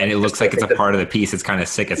collaborate. And it looks like it's a part of the piece. It's kind of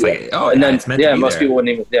sick. It's like, oh, and then it's meant to be most there. people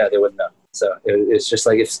wouldn't even, they wouldn't know. So it's just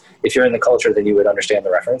like, if you're in the culture, then you would understand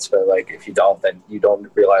the reference. But like, if you don't, then you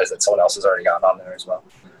don't realize that someone else has already gotten on there as well.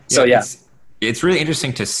 So yeah. It's really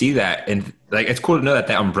interesting to see that. And like, it's cool to know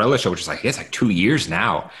that umbrella show, which is like, it's like 2 years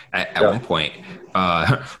now at one point,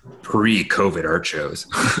 pre-COVID art shows.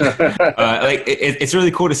 Like it's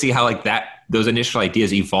really cool to see how like those initial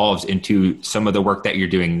ideas evolves into some of the work that you're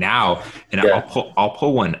doing now. And I'll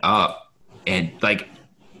pull one up. And like,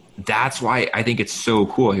 that's why I think it's so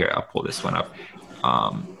cool. Here, I'll pull this one up,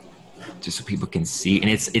 just so people can see. And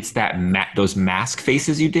it's that those mask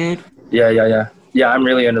faces you did. Yeah. I'm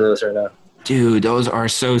really into those right now. Dude, those are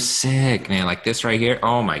so sick, man. Like this right here.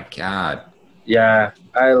 Oh my God. Yeah,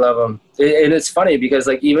 I love them. And it's funny because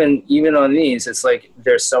like even on these, it's like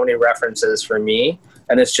there's so many references for me,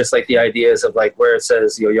 and it's just like the ideas of like where it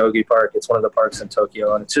says Yoyogi Park. It's one of the parks in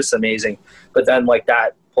Tokyo, and it's just amazing. But then like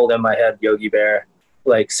that pulled in my head Yogi Bear,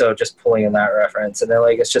 like so just pulling in that reference, and then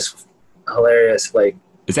like it's just hilarious. Like,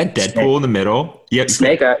 is that Deadpool in the middle? Yep.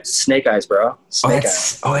 Snake Eyes, bro.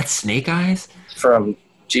 Eyes. Oh, that's Snake Eyes from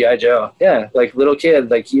G.I. Joe. Yeah, like little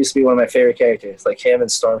kid, like he used to be one of my favorite characters. Like him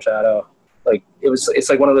and Storm Shadow. Like it's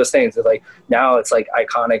like one of those things that like now it's like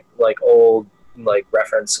iconic, like old, like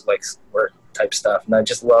reference, like work type stuff. And I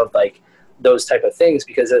just love like those type of things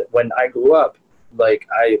because when I grew up, like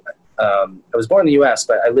I was born in the U.S.,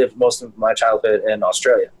 but I lived most of my childhood in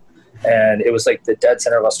Australia. And it was like the dead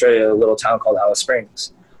center of Australia, a little town called Alice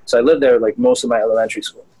Springs. So I lived there like most of my elementary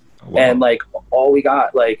school. Wow. And like all we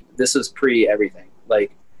got, like this was pre everything.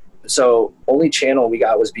 Like, so only channel we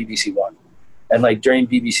got was BBC One. And like during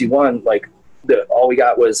BBC One, like all we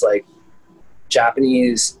got was like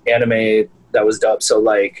Japanese anime that was dubbed. So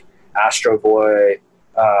like Astro Boy,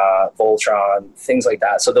 Voltron, things like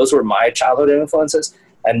that. So those were my childhood influences.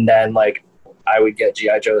 And then like I would get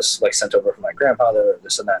G.I. Joes like sent over from my grandfather,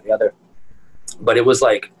 this and that and the other. But it was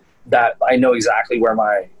like that. I know exactly where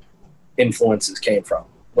my influences came from.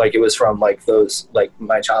 Like it was from like those, like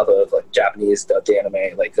my childhood of like Japanese dubbed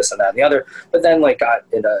anime, like this and that and the other. But then like got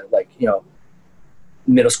into like, you know,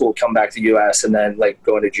 middle school, come back to the US and then like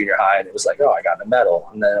going to junior high and it was like, oh, I got into metal.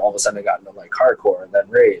 And then all of a sudden I got into like hardcore and then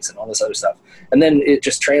raves and all this other stuff. And then it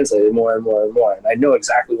just translated more and more and more. And I know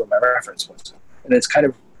exactly what my reference was. And it's kind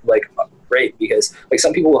of like great because like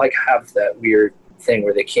some people like have that weird thing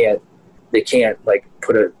where they can't like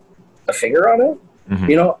put a finger on it. Mm-hmm.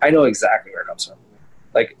 You know, I know exactly where it comes from.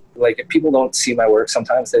 Like if people don't see my work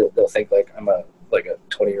sometimes they'll think like I'm a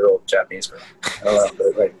 20-year-old Japanese girl. I don't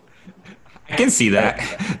know, but like I can see that.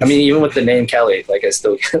 I mean, even with the name Kelly, like I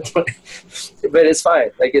still get but it's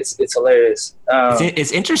fine. Like it's hilarious.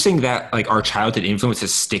 It's interesting that like our childhood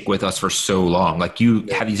influences stick with us for so long. Like you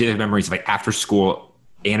have these vivid memories of like after school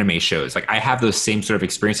anime shows. Like I have those same sort of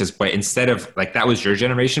experiences, but instead of like that was your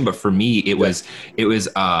generation, but for me it was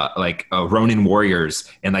like Ronin Warriors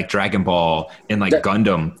and like Dragon Ball and like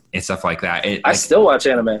Gundam and stuff like that. I still watch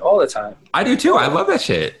anime all the time. I do too. I love that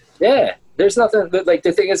shit. Yeah. There's nothing like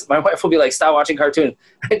the thing is my wife will be like, stop watching cartoon.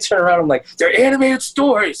 I turn around, I'm like, they're animated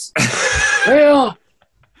stories. Well,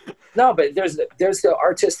 no, but there's the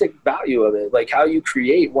artistic value of it, like how you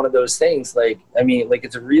create one of those things. Like, I mean, like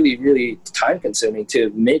it's really, really time consuming to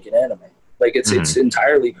make an anime. Like it's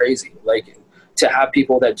entirely crazy. Like to have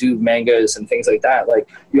people that do mangas and things like that, like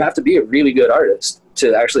you have to be a really good artist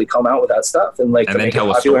to actually come out with that stuff and like and then tell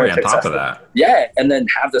a story on top of that. Yeah, and then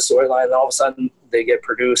have the storyline, and all of a sudden they get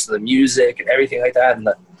produced, and the music and everything like that, and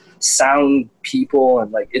the sound people,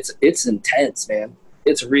 and like it's intense, man.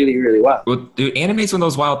 It's really, really wild. Well, dude, anime's one of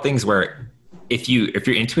those wild things where if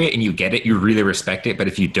you're into it and you get it, you really respect it. But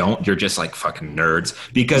if you don't, you're just like fucking nerds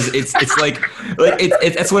because it's like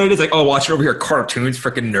that's what it is. Like, oh, watching over here cartoons,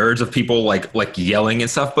 freaking nerds of people like yelling and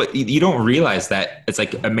stuff. But you don't realize that it's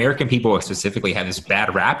like American people specifically have this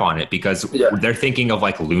bad rap on it because they're thinking of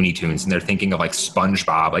like Looney Tunes and they're thinking of like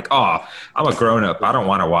SpongeBob. Like, oh, I'm a grown up, I don't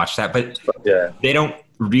want to watch that. But they don't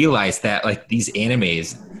realize that like these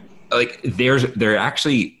animes, like they're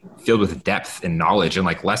actually filled with depth and knowledge and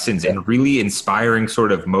like lessons and really inspiring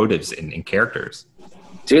sort of motives and characters.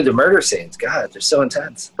 Dude, the murder scenes, God, they're so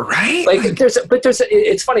intense. Right? Like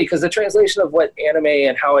it's funny because the translation of what anime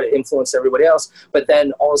and how it influenced everybody else, but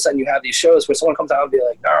then all of a sudden you have these shows where someone comes out and be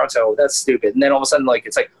like, Naruto, that's stupid. And then all of a sudden like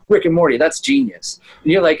it's like Rick and Morty, that's genius.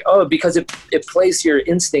 And you're like, oh, because it plays your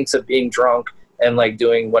instincts of being drunk and like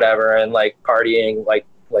doing whatever and like partying like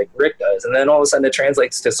Rick does. And then all of a sudden it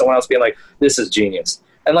translates to someone else being like, this is genius.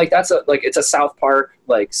 And like that's it's a South Park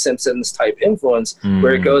like Simpsons type influence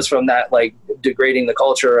where it goes from that like degrading the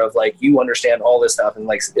culture of like you understand all this stuff and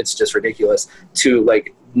like it's just ridiculous to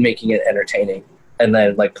like making it entertaining and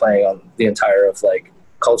then like playing on the entire of like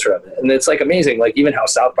culture of it. And it's like amazing, like even how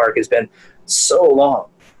South Park has been so long.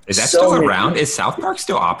 Is that still around? Is South Park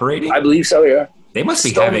still operating? I believe so, yeah. They must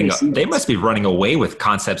be they must be running away with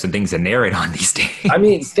concepts and things to narrate on these days. I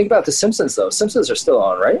mean, think about the Simpsons though. Simpsons are still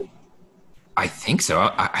on, right? I think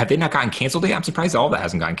so. Have they not gotten canceled yet? I'm surprised all that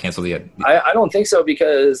hasn't gotten canceled yet. I don't think so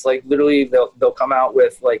because like literally they'll come out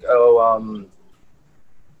with like the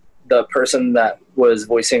person that was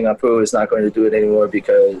voicing Apu is not going to do it anymore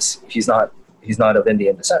because he's not of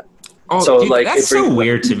Indian descent. Oh, so dude, like that's so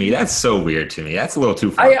weird to me. That's so weird to me. That's a little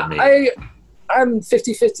too far for me. I'm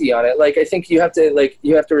 50-50 on it. Like, I think you have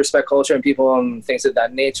to respect culture and people and things of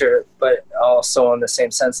that nature, but also in the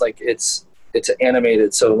same sense, like it's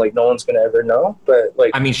animated, so like no one's gonna ever know. But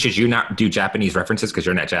like, I mean, should you not do Japanese references because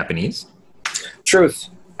you're not Japanese? Truth.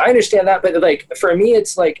 I understand that, but like for me,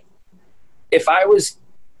 it's like if I was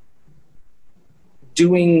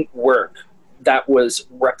doing work that was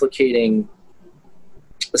replicating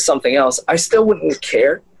something else, I still wouldn't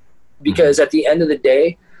care, because at the end of the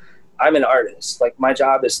day, I'm an artist. Like, my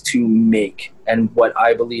job is to make, and what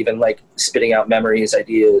I believe in, like spitting out memories,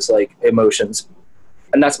 ideas, like emotions,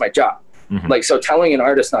 and that's my job. Like, so telling an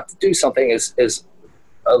artist not to do something is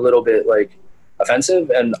a little bit like offensive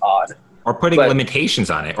and odd. Or putting limitations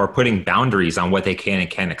on it, or putting boundaries on what they can and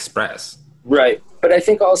can't express. Right. But I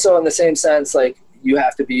think also in the same sense, like, you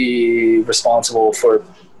have to be responsible for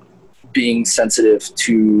being sensitive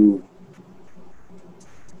to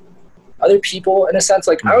other people in a sense.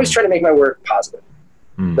 Like, I always try to make my work positive.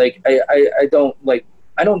 Like, I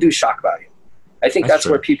don't do shock value. I think that's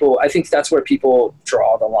where people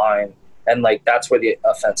draw the line, and like that's where the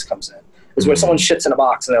offense comes in. Is where someone shits in a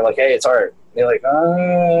box and they're like, "Hey, it's art." And they're like,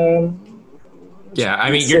 yeah,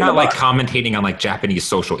 I mean, you're not like commentating on like Japanese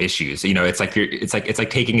social issues. You know, it's like it's like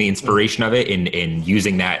taking the inspiration of it and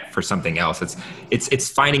using that for something else. It's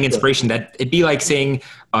finding inspiration. That it'd be like saying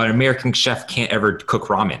an American chef can't ever cook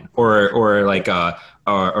ramen, or like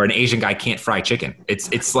or an Asian guy can't fry chicken.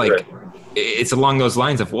 It's like it's along those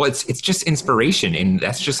lines of, well, it's just inspiration, and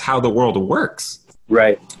that's just how the world works.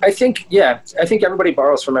 Right. I think everybody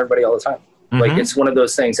borrows from everybody all the time. Like, it's one of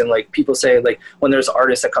those things. And like, people say, like, when there's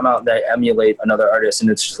artists that come out that emulate another artist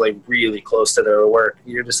and it's just like really close to their work,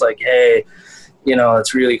 you're just like, hey, you know,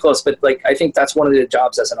 it's really close. But like, I think that's one of the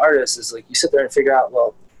jobs as an artist, is like, you sit there and figure out,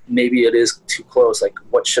 well, maybe it is too close. Like,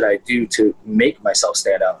 what should I do to make myself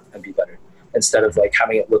stand out and be better, instead of like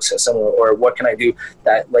having it look so similar? Or what can I do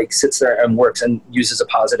that like sits there and works and uses a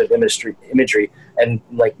positive imagery and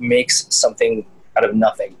like makes something out of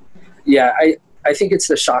nothing? Yeah, I think it's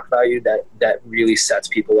the shock value that really sets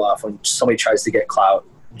people off when somebody tries to get clout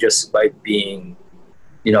just by being,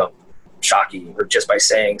 you know, shocky, or just by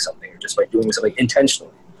saying something, or just by doing something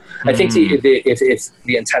intentionally. I think if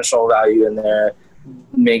the intentional value in there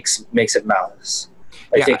makes it malice.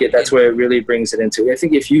 I think that's where it really brings it into. I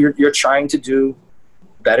think if you're trying to do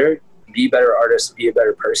better, be a better artist, be a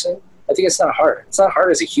better person, I think it's not hard. It's not hard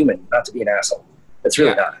as a human not to be an asshole. It's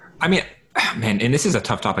really not. I mean, man, and this is a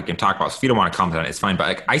tough topic to talk about, so if you don't want to comment on it, it's fine. But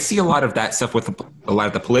like, I see a lot of that stuff with a lot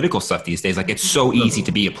of the political stuff these days. Like, it's so easy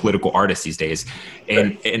to be a political artist these days,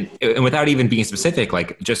 and without even being specific,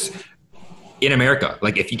 like, just in America,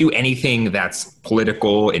 like, if you do anything that's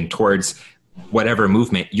political and towards whatever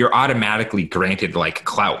movement, you're automatically granted like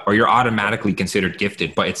clout, or you're automatically considered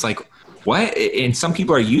gifted. But it's like, what? And some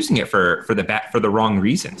people are using it for the wrong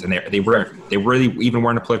reasons, and they really even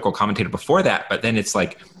weren't a political commentator before that. But then it's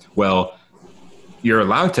like, well, you're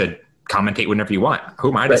allowed to commentate whenever you want. Who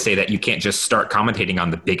am I to say that you can't just start commentating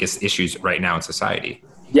on the biggest issues right now in society?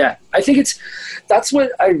 Yeah, I think that's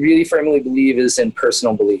what I really firmly believe is in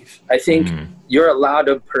personal belief. I think you're allowed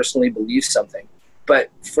to personally believe something,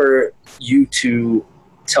 but for you to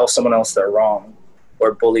tell someone else they're wrong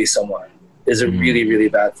or bully someone is a really, really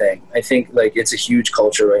bad thing. I think like it's a huge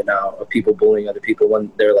culture right now of people bullying other people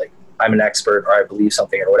when they're like, I'm an expert, or I believe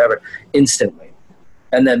something, or whatever, instantly,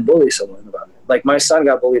 and then bully someone about it. Like, my son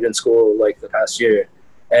got bullied in school like the past year,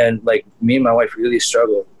 and like me and my wife really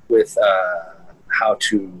struggled with how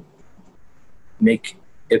to make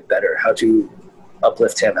it better, how to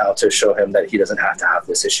uplift him, how to show him that he doesn't have to have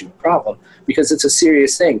this issue problem, because it's a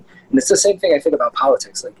serious thing. And it's the same thing I think about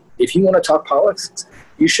politics. Like, if you want to talk politics,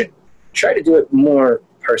 you should try to do it more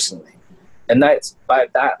personally. And that's, by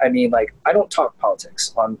that I mean, like, I don't talk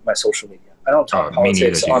politics on my social media. I don't talk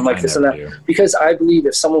politics on like this and that, because I believe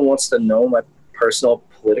if someone wants to know my personal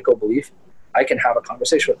political belief, I can have a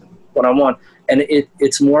conversation with them one-on-one, and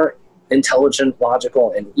it's more intelligent,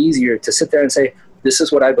 logical, and easier to sit there and say, this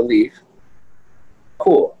is what I believe.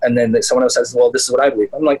 Cool. And then someone else says, well, this is what I believe.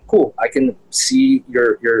 I'm like, cool, I can see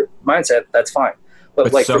your mindset. That's fine.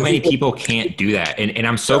 But like, so many people can't do that. And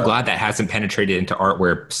I'm so glad that hasn't penetrated into art,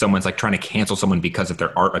 where someone's like trying to cancel someone because of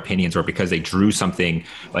their art opinions, or because they drew something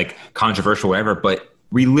like controversial, whatever. But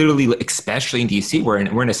we literally, especially in DC, we're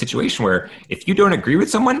in a situation where if you don't agree with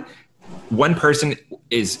someone, one person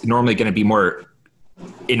is normally going to be more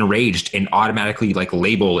enraged and automatically like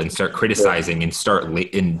label and start criticizing and start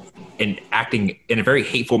and and acting in a very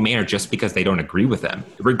hateful manner just because they don't agree with them,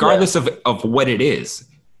 regardless of what it is.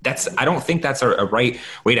 I don't think that's a right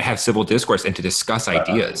way to have civil discourse and to discuss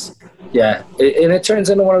ideas. Yeah. And it turns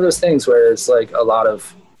into one of those things where it's like a lot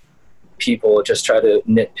of people just try to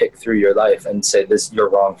nitpick through your life and say this, you're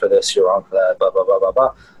wrong for this, you're wrong for that, blah, blah, blah, blah,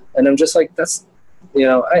 blah. And I'm just like, that's,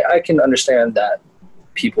 I can understand that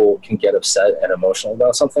people can get upset and emotional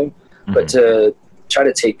about something, but to try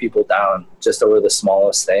to take people down just over the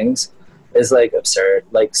smallest things is like absurd.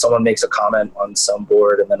 Like someone makes a comment on some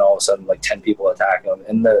board and then all of a sudden like 10 people attack them,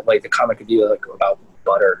 and the comment could be like about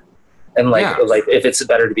butter and like if it's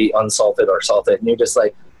better to be unsalted or salted, and you're just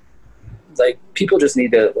like people just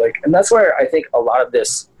need to and that's where I think a lot of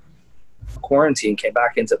this quarantine came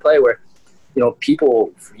back into play, where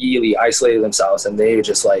people really isolated themselves and they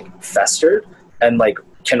just like festered and like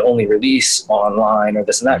can only release online or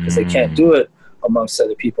this and that because they can't do it amongst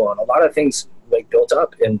other people, and a lot of things like built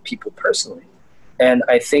up in people personally. And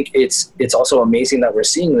I think it's also amazing that we're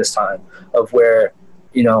seeing this time of where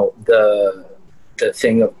the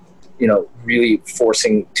thing of really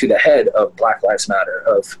forcing to the head of Black Lives Matter,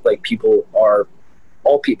 of like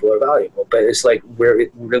all people are valuable, but it's like we're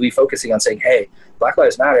really focusing on saying, hey, Black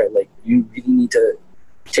Lives Matter, like you really need to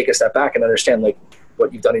take a step back and understand like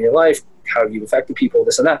what you've done in your life, how you've affected people,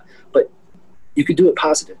 this and that, but you could do it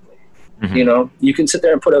positively. You can sit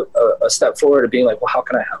there and put a step forward of being like, well, how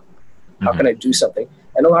can I help? How can I do something?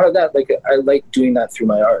 And a lot of that, like I like doing that through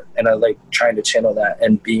my art, and I like trying to channel that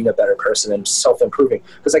and being a better person and self-improving,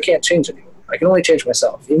 because I can't change anyone. I can only change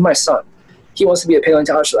myself. Even my son, he wants to be a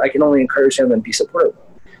paleontologist. I can only encourage him and be supportive.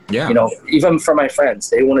 Yeah. Even for my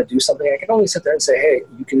friends, they want to do something, I can only sit there and say, hey,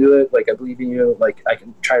 you can do it. Like, I believe in you. Like, I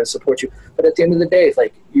can try to support you. But at the end of the day, it's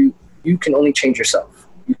like you can only change yourself.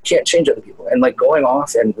 You can't change other people. And like going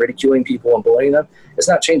off and ridiculing people and bullying them, it's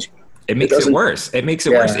not changing them. It makes it worse. It makes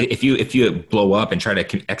it worse. If you blow up and try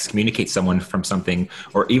to excommunicate someone from something,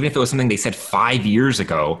 or even if it was something they said 5 years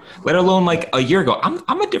ago, let alone like a year ago,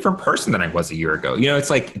 I'm a different person than I was a year ago. It's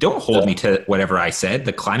like, don't hold me to whatever I said.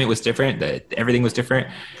 The climate was different. Everything was different.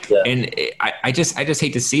 Yeah. And I just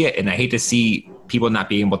hate to see it. And I hate to see people not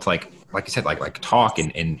being able to like you said, like talk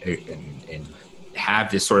and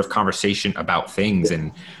have this sort of conversation about things,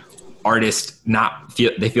 and artists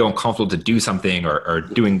feel uncomfortable to do something or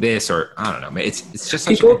doing this, or I don't know. It's just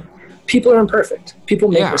people are imperfect. People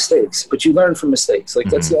make mistakes, but you learn from mistakes. Like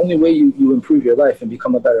that's the only way you improve your life and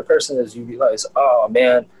become a better person, is you realize, oh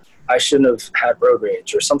man, I shouldn't have had road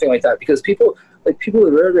rage or something like that. Because people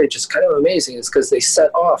with road rage is kind of amazing. It's because they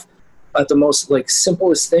set off at the most like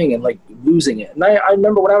simplest thing and like losing it. And I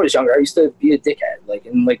remember when I was younger, I used to be a dickhead,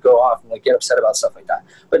 and go off and get upset about stuff like that.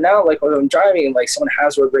 But now when I'm driving and someone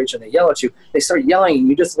has road rage and they yell at you, they start yelling, and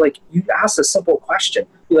you just you ask a simple question.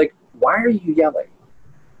 You're like, why are you yelling?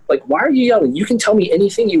 Like, why are you yelling? You can tell me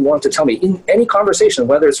anything you want to tell me in any conversation,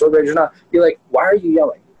 whether it's road rage or not. Be like, why are you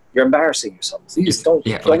yelling? You're embarrassing yourself. Please don't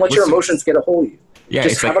let your emotions get a hold of you. Yeah,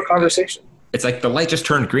 just have a conversation. It's like the light just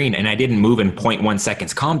turned green and I didn't move in 0.1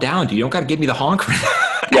 seconds. Calm down, dude. You don't got to give me the honk.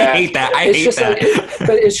 I hate that. I hate that.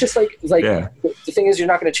 But it's just the thing is, you're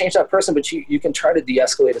not going to change that person, but you can try to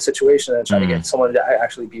de-escalate a situation and try to get someone to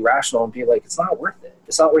actually be rational and be like, it's not worth it.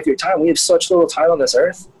 It's not worth your time. We have such little time on this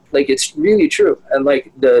earth. Like, it's really true. And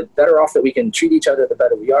the better off that we can treat each other, the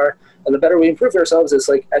better we are. And the better we improve ourselves is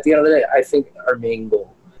at the end of the day, I think our main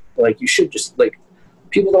goal, you should just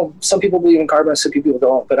some people believe in karma, some people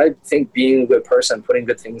don't, but I think being a good person, putting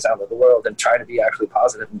good things out into the world and trying to be actually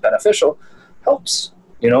positive and beneficial helps,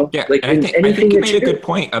 Yeah, I think you made a good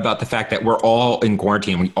point about the fact that we're all in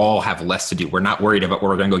quarantine. We all have less to do. We're not worried about where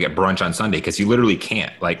we're going to go get brunch on Sunday, because you literally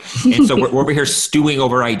can't. And so we're over here stewing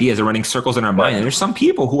over ideas and running circles in our mind. And there's some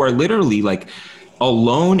people who are literally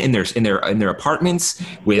alone in their apartments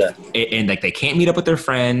and they can't meet up with their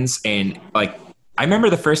friends, and I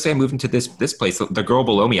remember the first day I moved into this place, the girl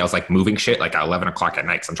below me, I was moving shit at 11 o'clock at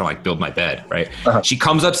night, because I'm trying to build my bed, right? Uh-huh. She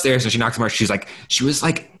comes upstairs and she knocks on my door. She was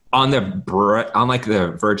on the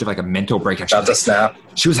verge of a mental breakdown.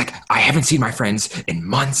 She was like, I haven't seen my friends in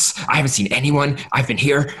months. I haven't seen anyone. I've been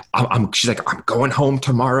here. She's like, I'm going home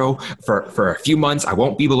tomorrow for a few months. I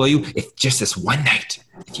won't be below you. If just this one night,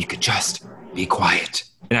 if you could just be quiet.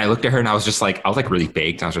 And I looked at her and I was just really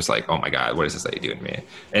baked. I was just like, oh my God, what is this lady doing to me?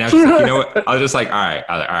 And I was just like, you know what? I was just like, all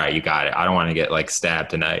right, you got it. I don't want to get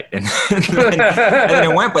stabbed tonight. And then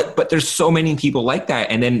it went, but there's so many people like that.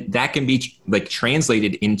 And then that can be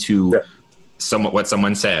translated into what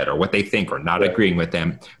someone said or what they think, or not agreeing with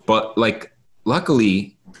them. But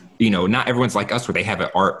luckily, not everyone's like us, where they have an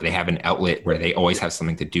art, they have an outlet where they always have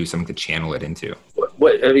something to do, something to channel it into.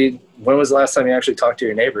 I mean, when was the last time you actually talked to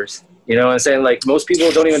your neighbors? You know what I'm saying? Like, most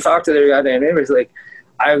people don't even talk to their goddamn neighbors. Like,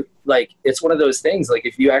 it's one of those things. Like,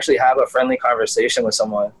 if you actually have a friendly conversation with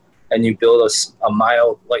someone and you build a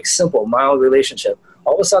mild, like simple, mild relationship,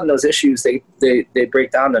 all of a sudden those issues, they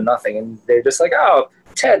break down to nothing. And they're just like, oh,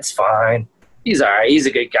 Ted's fine. He's all right. He's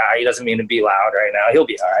a good guy. He doesn't mean to be loud right now. He'll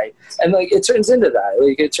be all right. And like, it turns into that.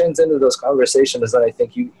 Like, it turns into those conversations that I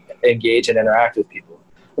think you engage and interact with people.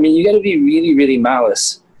 I mean, you got to be really, really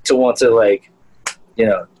malice to want to, like, you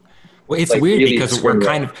know. Well, it's like, weird really because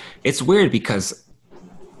it's weird because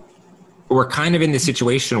we're kind of in this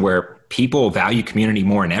situation where people value community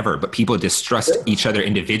more than ever, but people distrust each other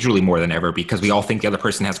individually more than ever because we all think the other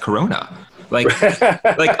person has corona. Like,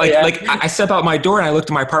 like I step out my door and I look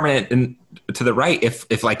to my apartment and to the right.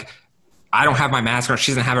 If like I don't have my mask on,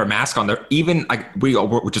 she doesn't have her mask on there. Even like we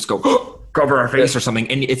just go cover our face or something,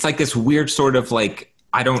 and it's like this weird sort of like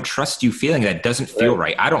I don't trust you feeling that doesn't feel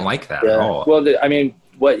right. I don't like that at all. Well, I mean,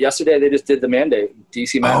 yesterday they just did the mandate,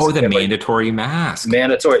 DC mask. Oh, the mandatory mask.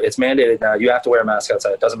 Mandatory. It's mandated now. You have to wear a mask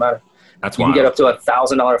outside. It doesn't matter. That's you wild. can get up to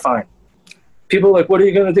 $1,000 fine. People are like, what are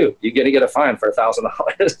you going to do? You're going to get a fine for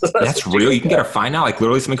 $1,000. That's real. You can get a fine now. Like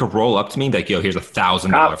literally someone could roll up to me and be like, yo, here's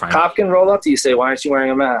 $1,000 fine. Cop can roll up to you, say, why aren't you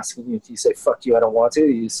wearing a mask? You say, fuck you, I don't want to.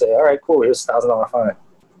 You say, all right, cool, here's $1,000 fine.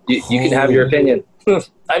 You can have your opinion.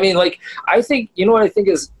 I mean, like, I think, you know what I think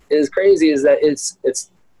is crazy is that it's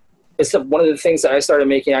one of the things that I started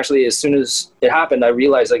making actually as soon as it happened. I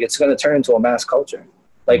realized like it's going to turn into a mass culture.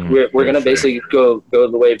 Like we're going to basically go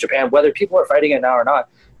the way of Japan, whether people are fighting it now or not.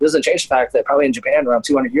 It doesn't change the fact that probably in Japan around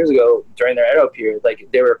 200 years ago during their Edo period, like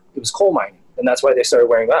it was coal mining, and that's why they started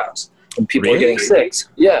wearing masks. And people were getting sick.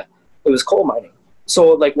 Yeah, it was coal mining.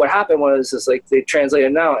 So like what happened was like they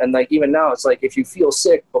translated now, and like even now it's like if you feel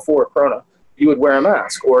sick before Corona, you would wear a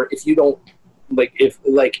mask, or if you don't. Like if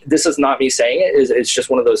like this is not me saying it, it's just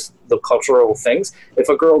one of the cultural things. If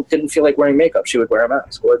a girl didn't feel like wearing makeup, she would wear a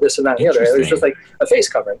mask or this and that and the other. It was just like a face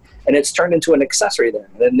covering, and it's turned into an accessory there,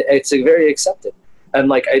 and it's very accepted. And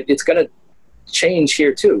like it's gonna change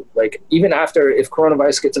here too. Like even after if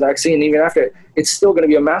coronavirus gets a vaccine, even after it's still gonna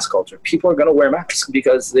be a mask culture. People are gonna wear masks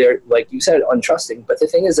because they're like you said untrusting. But the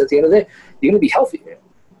thing is, at the end of the day, you're gonna be healthy.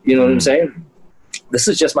 You know what I'm saying? This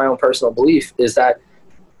is just my own personal belief. Is that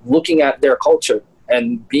looking at their culture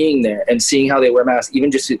and being there and seeing how they wear masks, even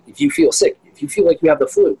just if you feel sick, if you feel like you have the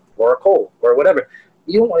flu or a cold or whatever,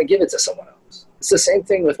 you don't want to give it to someone else. It's the same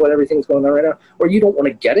thing with what everything's going on right now. Or you don't want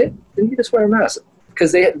to get it, then you just wear a mask.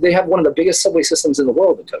 Because they have one of the biggest subway systems in the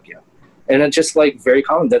world in Tokyo. And it's just like very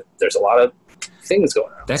common that there's a lot of things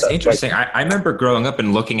going on. That's interesting. Like, I remember growing up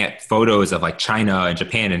and looking at photos of like China and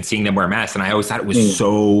Japan and seeing them wear masks, and I always thought it was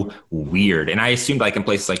so weird. And I assumed like in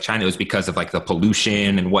places like China it was because of like the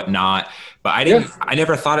pollution and whatnot. But I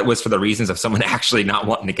never thought it was for the reasons of someone actually not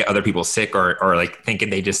wanting to get other people sick or like thinking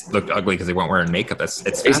they just looked ugly because they weren't wearing makeup. It's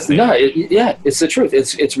fascinating. It's the truth.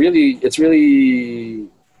 It's really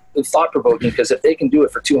thought provoking because if they can do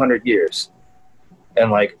it for 200 years,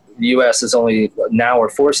 and like the U.S. is only now are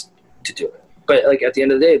forced to do it. But like at the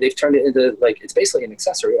end of the day, they've turned it into like it's basically an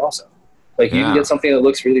accessory also. Like you can get something that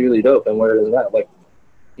looks really, really dope and wear it as that. Like,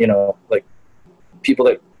 you know, like people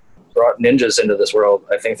that brought ninjas into this world,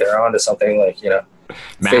 I think they're onto something. Like, you know,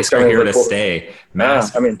 masks are here to stay.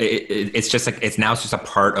 Masks. I mean, it's just like it's just a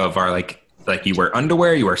part of our like you wear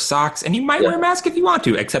underwear, you wear socks, and you might wear a mask if you want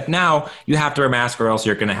to. Except now you have to wear a mask, or else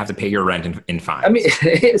you're going to have to pay your rent in fines. I mean,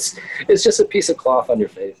 it's just a piece of cloth on your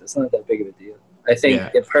face. It's not that big of a deal. I think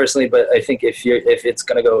personally, but I think if it's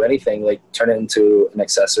gonna go anything, like turn it into an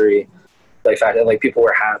accessory, like fact that like people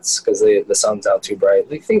wear hats because the sun's out too bright,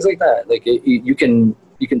 like things like that. Like you can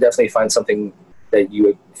definitely find something that you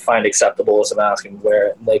would find acceptable as a mask and wear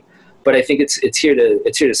it. Like, but I think it's here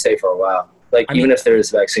to stay for a while. Like even if there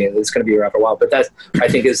is a vaccine, it's gonna be around for a while. But that I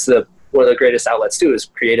think is one of the greatest outlets too is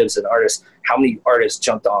creatives and artists. How many artists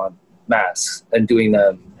jumped on masks and doing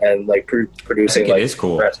them and like producing? It is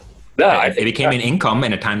cool. Yeah, it became an income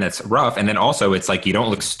in a time that's rough, and then also it's like you don't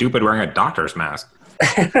look stupid wearing a doctor's mask.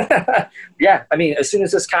 Yeah, I mean, as soon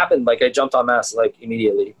as this happened, like I jumped on masks like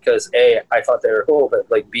immediately because A, I thought they were cool, but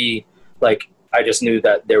like B, like I just knew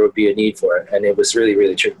that there would be a need for it, and it was really,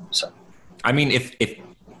 really true. So, I mean, if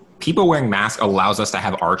people wearing masks allows us to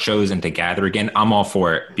have art shows and to gather again, I'm all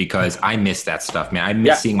for it because I miss that stuff, man. I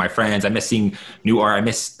miss seeing my friends. I miss seeing new art. I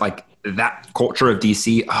miss like that culture of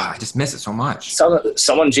DC. I just miss it so much.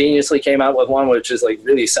 Someone geniusly came out with one which is like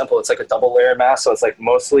really simple. It's like a double layer mask, so it's like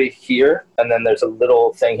mostly here and then there's a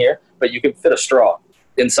little thing here, but you can fit a straw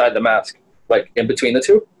inside the mask, like in between the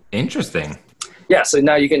two. Interesting. Yeah, so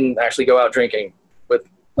now you can actually go out drinking with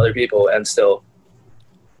other people and still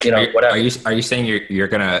whatever. Are you saying you're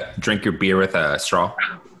gonna drink your beer with a straw?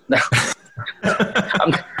 No.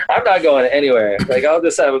 I'm not going anywhere. Like, I'll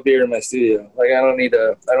just have a beer in my studio. Like, I don't need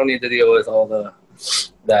to deal with all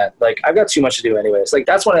that. Like, I've got too much to do anyways. Like,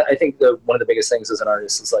 that's I think one of the biggest things as an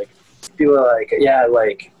artist is like, people are like, yeah,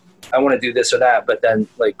 like, I want to do this or that, but then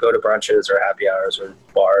like go to brunches or happy hours or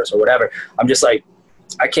bars or whatever. I'm just like,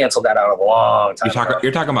 I canceled that out a long time ago.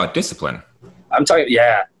 You're talking about discipline. I'm talking,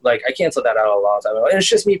 yeah, like I canceled that out a long time ago. And it's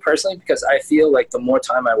just me personally, because I feel like the more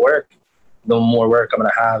time I work, the more work I'm going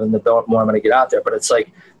to have and the more I'm going to get out there. But it's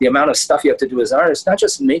like the amount of stuff you have to do as an artist, not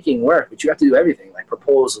just making work, but you have to do everything, like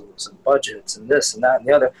proposals and budgets and this and that and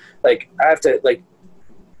the other. Like, I have to, like,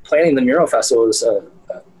 planning the mural festival is a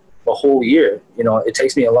whole year. It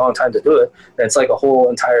takes me a long time to do it. And it's like a whole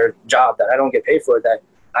entire job that I don't get paid for, that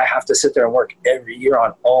I have to sit there and work every year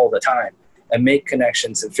on all the time and make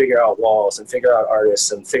connections and figure out walls and figure out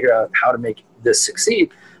artists and figure out how to make this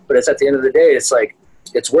succeed. But it's at the end of the day, it's like,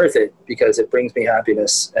 it's worth it because it brings me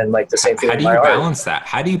happiness. And like the same thing with my art.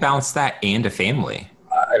 How do you balance that and a family?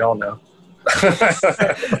 I don't know.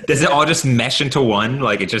 Does it all just mesh into one?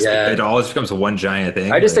 Like, it all just becomes one giant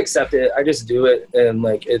thing? I just accept it. I just do it. And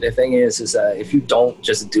like, the thing is that if you don't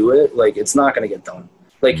just do it, like, it's not going to get done.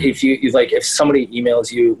 Like, if if somebody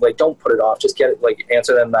emails you, like, don't put it off, just get it, like,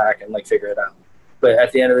 answer them back and like figure it out. But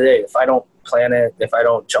at the end of the day, if I don't plan it, if I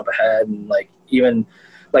don't jump ahead, and like, even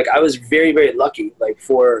like, I was very, very lucky, like,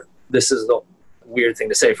 this is the weird thing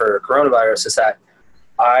to say for coronavirus, is that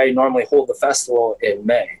I normally hold the festival in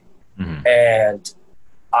May. Mm-hmm. And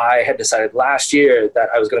I had decided last year that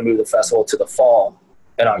I was going to move the festival to the fall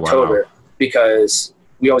in October. Wow. Because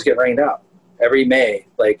we always get rained out every May.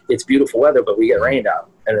 Like, it's beautiful weather, but we get rained out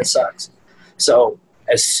and it sucks. So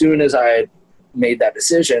as soon as I made that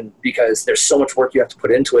decision, because there's so much work you have to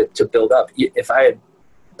put into it to build up. If I had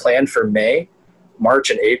planned for May, March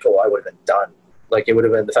and April, I would have been done. Like, it would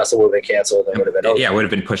have been, the festival would have been canceled. It would have been over. Yeah, it would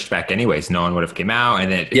have been pushed back anyways. No one would have came out,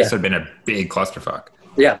 and it would have been a big clusterfuck.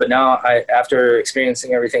 Yeah, but now after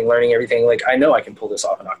experiencing everything, learning everything, like, I know I can pull this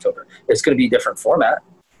off in October. It's going to be a different format,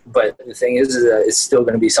 but the thing is that it's still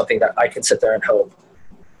going to be something that I can sit there and help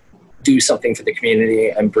do something for the community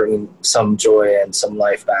and bring some joy and some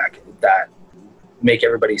life back, that make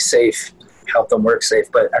everybody safe, help them work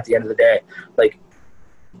safe. But at the end of the day, like,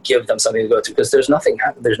 give them something to go to, because there's nothing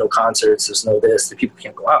happening. There's no concerts, there's no this, the people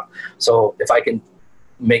can't go out. So if I can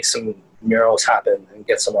make some murals happen and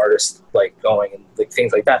get some artists like going and like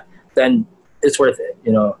things like that, then it's worth it.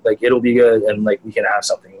 Like, it'll be good, and like, we can have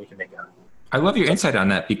something, we can make it happen. I love your insight on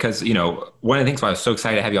that, because one of the things why I was so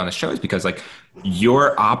excited to have you on the show is because, like,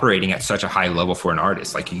 you're operating at such a high level for an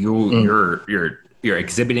artist. Like, you're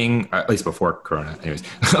exhibiting, at least before Corona, anyways,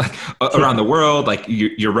 like, around the world. Like,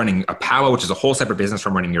 you're running a powwow, which is a whole separate business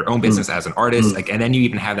from running your own business as an artist. Like, and then you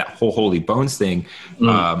even have that whole Holy Bones thing,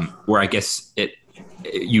 where I guess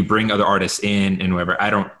you bring other artists in and whatever.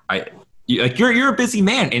 You're a busy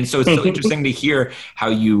man. And so it's so interesting to hear how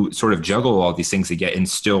you sort of juggle all these things to get and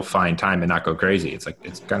still find time and not go crazy. It's like,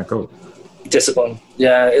 it's kind of cool. Discipline.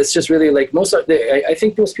 Yeah. It's just really like I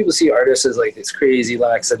think most people see artists as like this crazy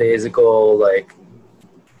lackadaisical, like,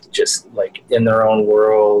 just like in their own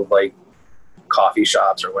world, like coffee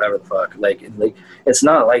shops or whatever the fuck. Like it's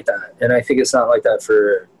not like that. And I think it's not like that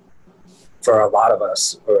for a lot of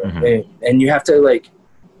us. And you have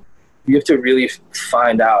to really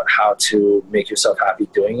find out how to make yourself happy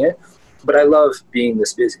doing it. But I love being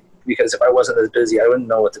this busy, because if I wasn't this busy, I wouldn't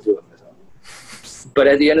know what to do with myself. But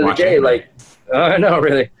at the end of the day, like, no,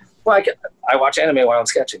 really. Well, I watch anime while I'm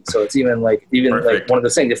sketching, so it's even like one of the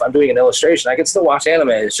things. If I'm doing an illustration, I can still watch anime.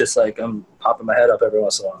 It's just like I'm popping my head up every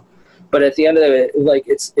once in a while. But at the end of it, like,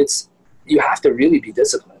 it's you have to really be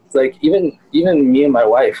disciplined. Like, even me and my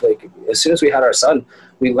wife, like, as soon as we had our son,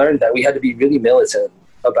 we learned that we had to be really militant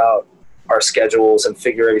about our schedules and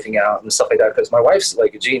figure everything out and stuff like that, because my wife's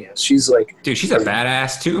like a genius. She's like, dude, she's a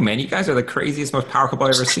badass too, man. You guys are the craziest, most powerful couple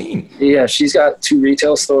I've ever seen. Yeah, she's got 2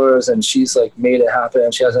 retail stores, and she's like made it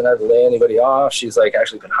happen. She hasn't had to lay anybody off. She's like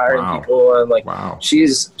actually been hiring people, and like,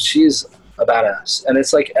 she's a badass. And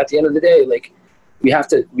it's like, at the end of the day, like, we had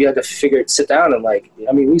to sit down and like,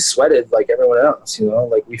 I mean, we sweated like everyone else,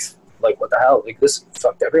 like what the hell, like, this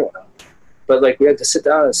fucked everyone up. But like, we had to sit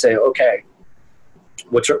down and say, okay,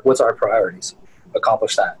 what's our priorities?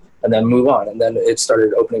 Accomplish that, and then move on. And then it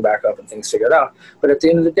started opening back up and things figured out. But at the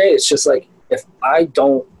end of the day, it's just like, if I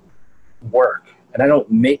don't work and I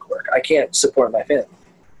don't make work, I can't support my family.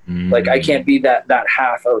 Like, I can't be that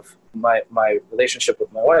half of my relationship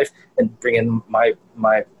with my wife and bring in my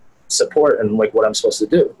support and like what I'm supposed to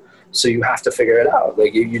do. So you have to figure it out.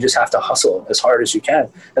 Like, you just have to hustle as hard as you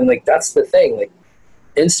can. And like, that's the thing. Like,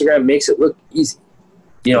 Instagram makes it look easy.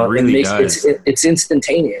 You know, it really does. It's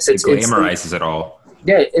instantaneous. It glamorizes it all.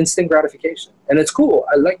 Yeah, instant gratification, and it's cool.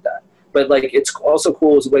 I like that. But like, it's also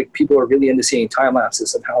cool is like people are really into seeing time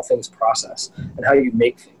lapses and how things process and how you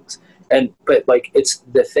make things. But like, it's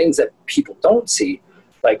the things that people don't see.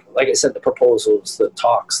 Like I said, the proposals, the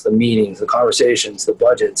talks, the meetings, the conversations, the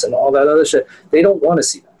budgets, and all that other shit. They don't want to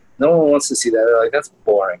see that. No one wants to see that. They're like, that's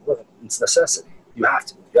boring. Look, it's necessity. You have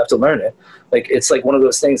to learn it. Like, it's like one of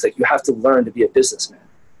those things. Like, you have to learn to be a business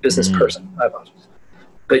person. I apologize,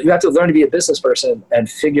 but you have to learn to be a business person and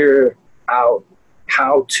figure out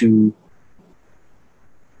how to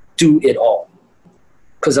do it all.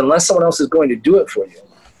 Because unless someone else is going to do it for you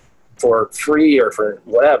for free or for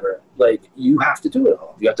whatever, like, you have to do it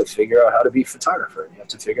all. You have to figure out how to be a photographer. You have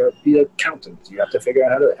to figure out be an accountant. You have to figure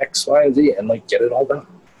out how to X, Y, and Z and like get it all done.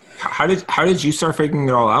 How did you start figuring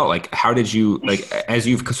it all out? Like, how did you, like, as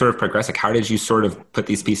you've sort of progressed, like, how did you sort of put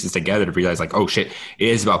these pieces together to realize, like, oh shit, it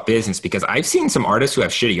is about business? Because I've seen some artists who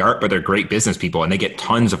have shitty art, but they're great business people and they get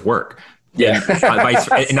tons of work. Yeah.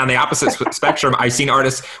 And on the opposite spectrum, I've seen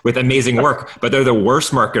artists with amazing work, but they're the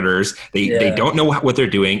worst marketers. They don't know what they're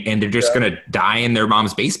doing, and they're just going to die in their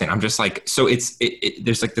mom's basement. I'm just like, so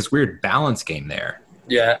there's like this weird balance game there.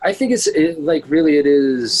 Yeah. I think it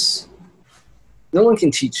is, no one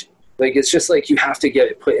can teach you. Like, it's just like, you have to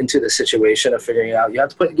get put into the situation of figuring it out. You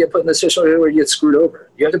have to get put in the situation where you get screwed over.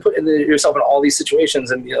 You have to put yourself in all these situations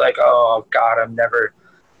and be like, oh God, I'm never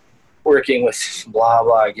working with blah,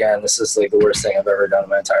 blah again. This is like the worst thing I've ever done in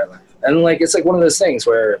my entire life. And like, it's like one of those things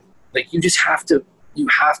where like, you have to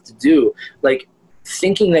do, like,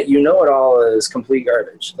 thinking that you know it all is complete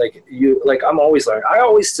garbage. Like, I'm always learning. I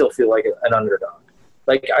always still feel like an underdog.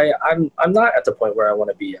 Like, I'm not at the point where I want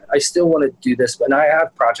to be at. I still want to do this, but I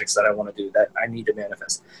have projects that I want to do that I need to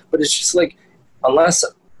manifest. But it's just like, unless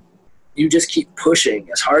you just keep pushing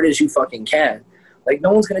as hard as you fucking can, like,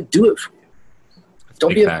 no one's going to do it for you.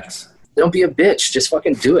 Don't be a bitch. Just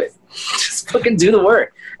fucking do it. Just fucking do the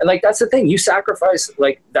work. And like, that's the thing. You sacrifice,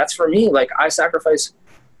 like, that's for me. Like, I sacrifice,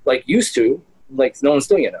 like, used to, like, no one's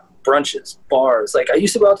doing it now. Brunches, bars. Like, I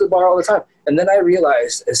used to go out to the bar all the time. And then I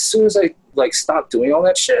realized as soon as I like stopped doing all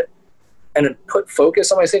that shit and put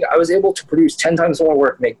focus on my thing, I was able to produce 10 times more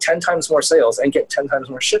work, make 10 times more sales, and get 10 times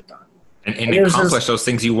more shit done. And accomplish those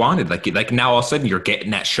things you wanted. Like now all of a sudden you're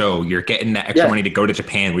getting that show, you're getting that extra money to go to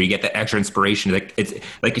Japan, where you get that extra inspiration. Like, it's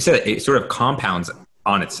like you said, it sort of compounds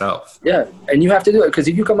on itself. Yeah. And you have to do it, because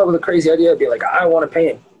if you come up with a crazy idea, be like, I want to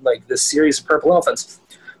paint like this series of purple elephants,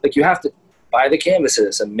 like, you have to buy the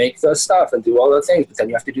canvases and make the stuff and do all the things, but then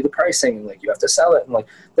you have to do the pricing and like, you have to sell it. And like,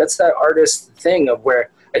 that's that artist thing of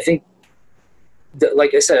where I think that,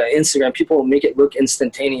 like I said, on Instagram, people make it look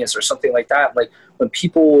instantaneous or something like that. Like, when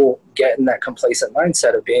people get in that complacent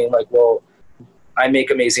mindset of being like, well, I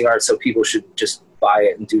make amazing art, so people should just buy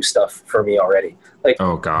it and do stuff for me already. Like,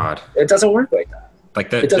 oh God, it doesn't work like that. Like,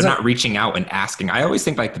 they're not reaching out and asking. I always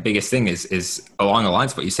think like the biggest thing is along the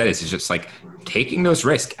lines of what you said is just like taking those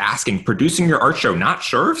risks, asking, producing your art show. Not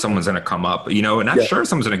sure if someone's going to come up, you know, and not sure if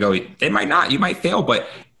someone's going to go. They might not. You might fail, but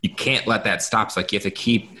you can't let that stop. It's like, you have to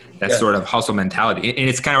keep that sort of hustle mentality. And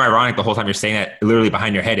it's kind of ironic the whole time you're saying that, literally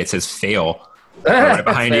behind your head it says fail right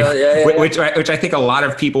behind you, which I think a lot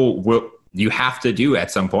of people will. You have to do at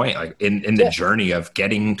some point, like in the journey of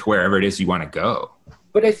getting to wherever it is you want to go.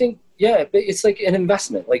 But I think, but it's like an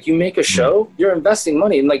investment. Like, you make a show, you're investing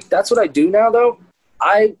money. And like, that's what I do now though.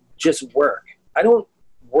 I just work. I don't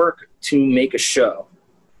work to make a show.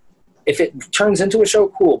 If it turns into a show,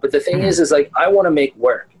 cool. But the thing is like, I want to make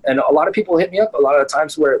work. And a lot of people hit me up a lot of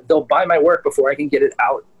times where they'll buy my work before I can get it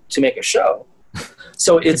out to make a show.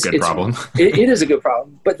 So it's a good problem. It is a good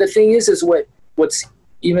problem. But the thing is what's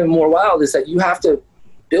even more wild is that you have to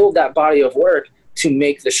build that body of work to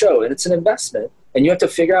make the show. And it's an investment. And you have to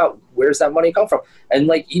figure out, where's that money come from? And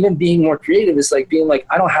like, even being more creative is like being like,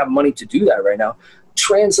 I don't have money to do that right now.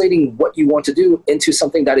 Translating what you want to do into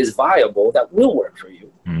something that is viable, that will work for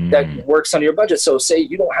you, that works on your budget. So say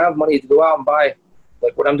you don't have money to go out and buy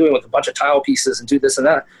like what I'm doing with a bunch of tile pieces and do this and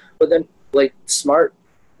that, but then like smart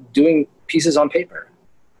doing pieces on paper.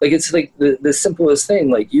 Like, it's like the simplest thing.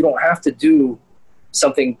 Like, you don't have to do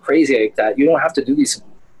something crazy like that. You don't have to do these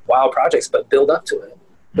wild projects, but build up to it.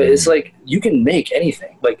 But it's like, you can make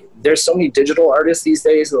anything. Like, there's so many digital artists these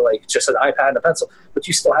days that like just an iPad and a pencil, but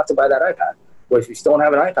you still have to buy that iPad. Or if you still don't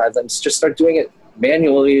have an iPad, then just start doing it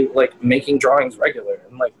manually, like making drawings regular.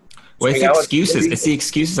 And like, Well, it's excuses. It's the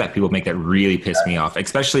excuses that people make that really piss me off.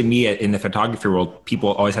 Especially me in the photography world. People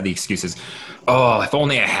always have the excuses. Oh, if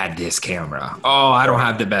only I had this camera. Oh, I don't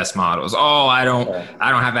have the best models. Oh, I don't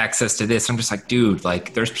have access to this. I'm just like, dude,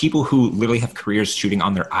 like there's people who literally have careers shooting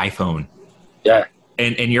on their iPhone. Yeah.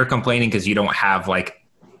 And you're complaining because you don't have like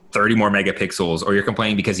 30 more megapixels, or you're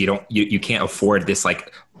complaining because you can't afford this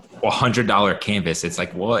like $100 canvas. It's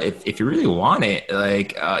like, well, if you really want it,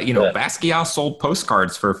 like, Basquiat sold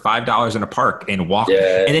postcards for $5 in a park and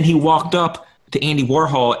then he walked up to Andy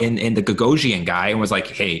Warhol and the Gagosian guy and was like,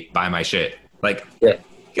 hey, buy my shit. Like, you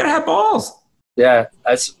gotta have balls. Yeah.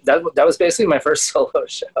 That was basically my first solo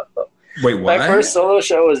show. Wait, what? My first solo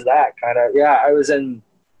show was that kind of,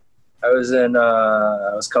 I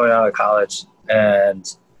was coming out of college,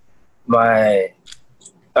 and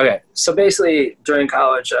so basically during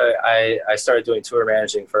college, I started doing tour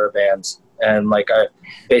managing for bands, and like I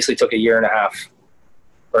basically took a year and a half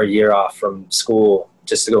or a year off from school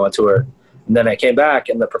just to go on tour. And then I came back,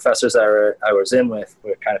 and the professors that I was in with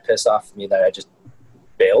were kind of pissed off at me that I just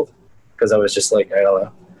bailed, because I was just like, I don't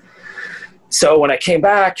know. So when I came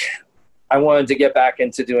back, I wanted to get back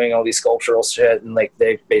into doing all these sculptural shit, and like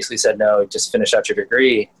they basically said, no, just finish out your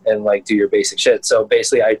degree and like do your basic shit. So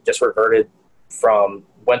basically I just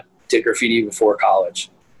went to graffiti before college,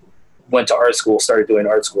 went to art school, started doing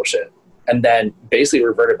art school shit, and then basically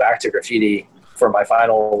reverted back to graffiti for my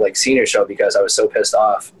final like senior show, because I was so pissed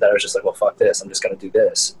off that I was just like, well, fuck this, I'm just gonna do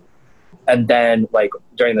this. And then like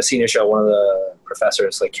during the senior show, one of the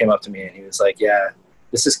professors like came up to me and he was like, yeah,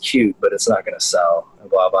 this is cute, but it's not going to sell, and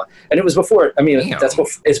blah, blah. And it was before,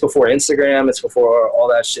 it's before Instagram, it's before all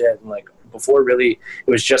that shit. And like before really,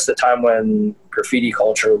 it was just the time when graffiti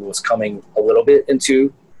culture was coming a little bit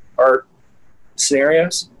into art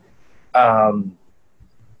scenarios.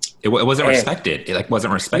 It wasn't respected. It like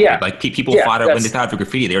wasn't respected. Yeah, like people thought when they thought of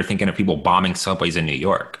graffiti, they were thinking of people bombing subways in New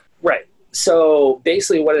York. Right. So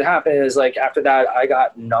basically what had happened is like after that, I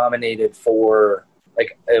got nominated for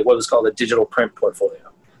like what was called a digital print portfolio.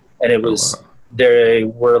 And it was, they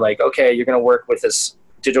were like, okay, you're going to work with this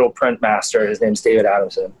digital print master. His name's David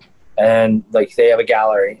Adamson. And like, they have a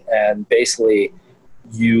gallery, and basically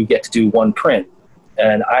you get to do one print.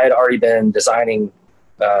 And I had already been designing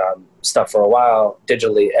stuff for a while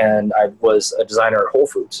digitally. And I was a designer at Whole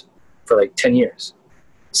Foods for like 10 years.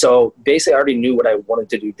 So basically I already knew what I wanted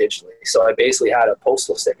to do digitally. So I basically had a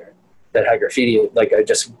postal sticker that had graffiti, like I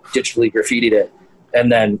just digitally graffitied it. And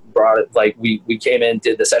then brought it, like we came in,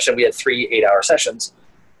 did the session. We had 3 8-hour sessions,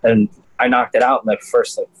 and I knocked it out in the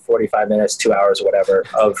first like 45 minutes, 2 hours or whatever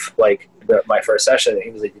of like my first session. And he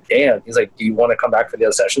was like, damn, he's like, do you want to come back for the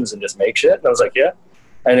other sessions and just make shit? And I was like, yeah.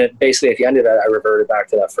 And it basically at the end of that, I reverted back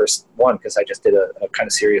to that first one, because I just did a kind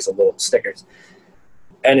of series of little stickers.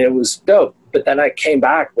 And it was dope. But then I came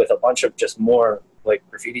back with a bunch of just more like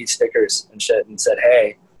graffiti stickers and shit, and said,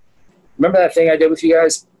 hey, remember that thing I did with you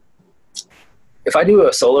guys? If I do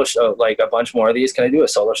a solo show, like a bunch more of these, can I do a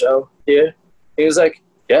solo show here? He was like,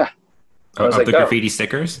 yeah. I was like, the graffiti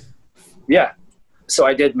stickers? Yeah. So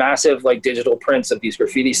I did massive like digital prints of these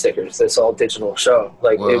graffiti stickers. This all digital show.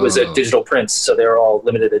 Like It was a digital prints, so they were all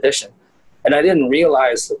limited edition. And I didn't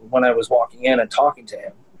realize that when I was walking in and talking to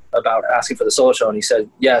him about asking for the solo show, and he said,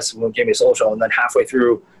 yes, and give me a solo show. And then halfway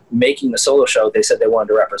through making the solo show, they said they wanted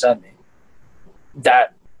to represent me.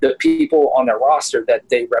 That the people on their roster that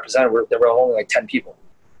they represented there were only like 10 people.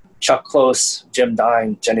 Chuck Close, Jim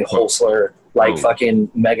Dine, Jenny Holzler, fucking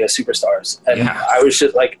mega superstars. And I was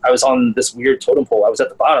just like, I was on this weird totem pole. I was at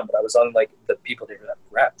the bottom, but I was on like the people they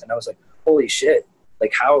repped. And I was like, holy shit.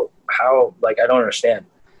 Like how, like, I don't understand.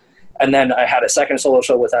 And then I had a second solo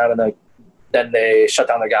show with them, and then they shut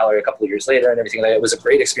down their gallery a couple of years later and everything. Like, it was a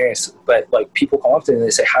great experience. But like people come up to me and they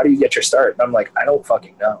say, how do you get your start? And I'm like, I don't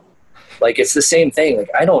fucking know. Like, it's the same thing.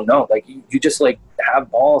 Like, I don't know. Like, you just, like,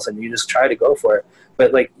 have balls and you just try to go for it.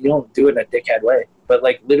 But, like, you don't do it in a dickhead way. But,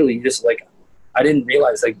 like, literally, you just, like, I didn't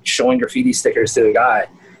realize, like, showing graffiti stickers to the guy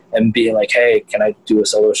and being like, hey, can I do a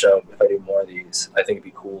solo show if I do more of these? I think it'd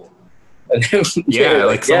be cool. And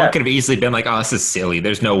like someone could have easily been like, oh, this is silly.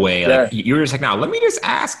 There's no way. Like, you were just like, no, let me just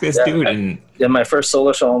ask this dude. And my first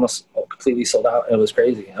solo show almost completely sold out. And it was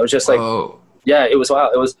crazy. I was just like, it was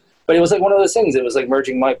wild. But it was like one of those things. It was like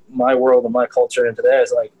merging my world and my culture into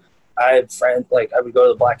theirs. Like, I had friends, like, I would go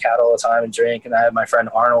to the Black Cat all the time and drink. And I had my friend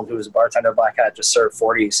Arnold, who was a bartender at Black Cat, just serve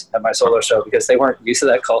 40s at my solo show because they weren't used to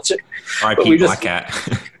that culture. R.I.P. Black Cat.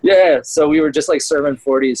 Yeah. So we were just like serving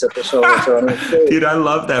 40s at the show. Dude, I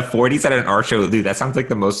love that. 40s at an art show. Dude, that sounds like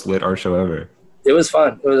the most lit art show ever. It was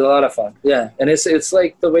fun. It was a lot of fun. Yeah. And it's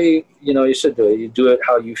like the way, you should do it. You do it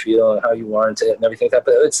how you feel and how you warrant it and everything like that.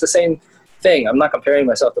 But it's the same thing. I'm not comparing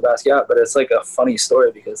myself to Basquiat, but it's like a funny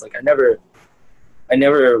story because like I never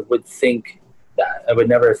would think that. I would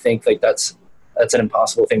never think like that's an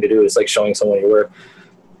impossible thing to do. It's like showing someone your work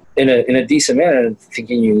in a decent manner and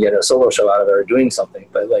thinking you can get a solo show out of it or doing something.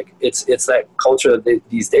 But like it's that culture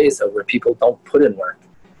these days though, where people don't put in work.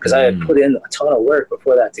 Because I had put in a ton of work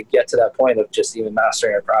before that to get to that point of just even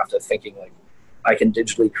mastering a craft of thinking like I can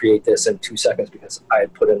digitally create this in 2 seconds because I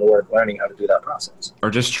had put in the work learning how to do that process. Or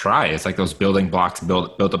just try. It's like those building blocks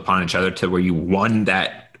built upon each other to where you won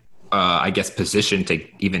that, I guess, position to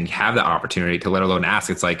even have the opportunity to let alone ask.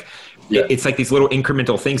 It's like, it's like these little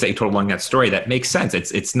incremental things that you told along that story that makes sense.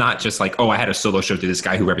 It's not just like, oh, I had a solo show through this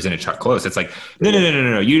guy who represented Chuck Close. It's like, no.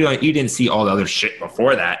 You didn't see all the other shit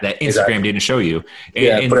before that Instagram didn't show you.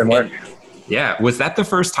 And, put in work. Was that the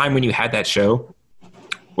first time when you had that show,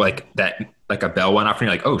 like that, like a bell went off and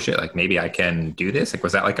you're like, oh shit, like maybe I can do this? Like,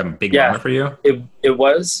 was that like a big moment for you? It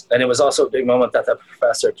was. And it was also a big moment that the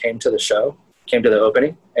professor came to the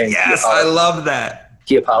opening. And yes, I love that.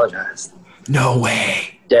 He apologized. No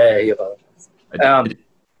way. Yeah, he apologized.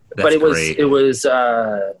 But it was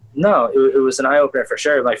an eye opener for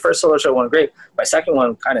sure. My first solo show went great. My second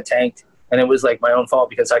one kind of tanked, and it was like my own fault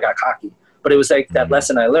because I got cocky. But it was like that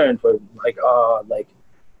lesson I learned where like,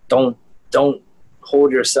 don't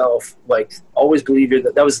hold yourself, like always believe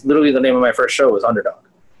that was literally the name of my first show was Underdog.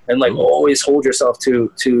 And like always hold yourself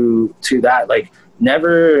to that. Like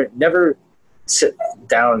never sit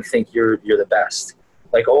down and think you're the best.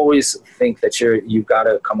 Like always think that you've got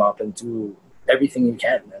to come up and do everything you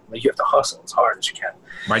can. Man. Like you have to hustle as hard as you can.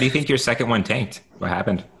 Why do you think your second one tanked? What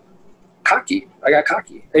happened? Cocky. I got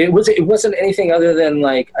cocky. It wasn't anything other than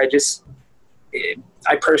like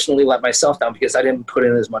I personally let myself down because I didn't put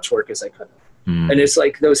in as much work as I could. And it's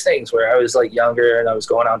like those things where I was like younger and I was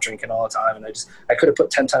going out drinking all the time and I could have put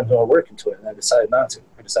 10 times more work into it and I decided not to.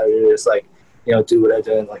 I decided to just like, do what I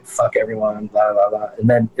did and like fuck everyone, blah, blah, blah. And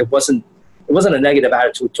then it wasn't a negative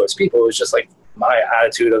attitude towards people. It was just like my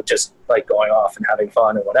attitude of just like going off and having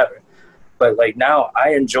fun and whatever. But like now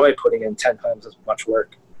I enjoy putting in 10 times as much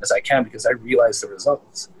work as I can because I realize the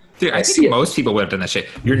results. Dude, I think most people would have done that shit.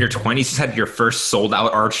 You're in your 20s, you just had your first sold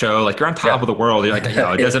out art show. Like you're on top of the world. You're like, it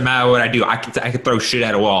doesn't matter what I do. I can throw shit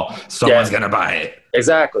at a wall. Someone's going to buy it.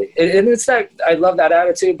 Exactly. And it's that, I love that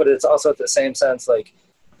attitude, but it's also at the same sense, like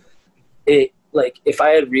if I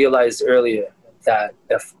had realized earlier that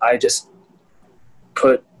if I just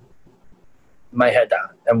put my head down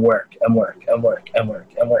and work,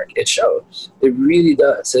 it shows. It really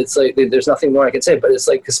does. It's like, there's nothing more I can say, but it's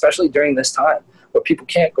like, especially during this time, where people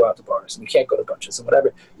can't go out to bars and you can't go to bunches and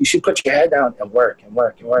whatever, you should put your head down and work.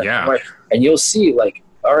 And you'll see like,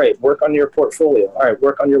 all right, work on your portfolio. All right,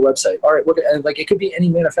 work on your website. All right, and like it could be any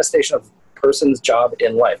manifestation of a person's job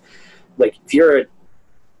in life. Like if you're a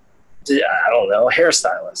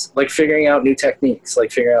hairstylist, like figuring out new techniques,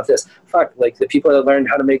 like figuring out this. Like the people that learned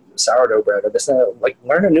how to make sourdough bread or this, like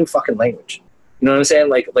learn a new fucking language. You know what I'm saying?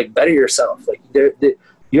 Like better yourself. Like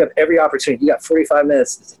you have every opportunity. You got 45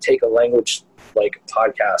 minutes to take a language like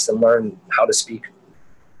podcast and learn how to speak.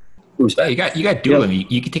 Yeah, you got Duolingo.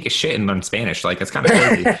 You can take a shit and learn Spanish. Like it's kind of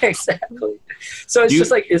crazy. Exactly. So it's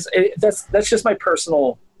just like that's just my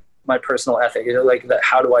personal ethic. Like that.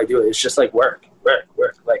 How do I do it? It's just like work.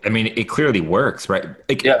 Like I mean, it clearly works, right?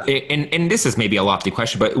 Like, and this is maybe a lofty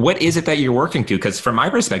question, but what is it that you're working to? Because from my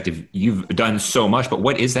perspective, you've done so much, but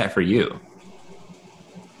what is that for you?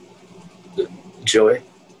 Joy.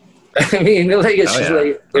 I mean, like it's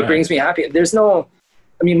it brings me happy. There's no,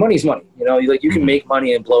 I mean, money's money. Like you can make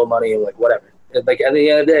money and blow money and like whatever. Like at the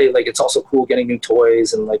end of the day, like it's also cool getting new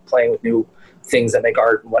toys and like playing with new things that make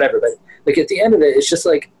art and whatever. But like at the end of it, it's just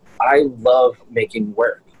like I love making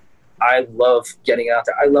work. I love getting out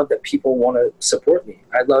there. I love that people want to support me.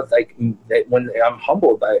 I love like that when I'm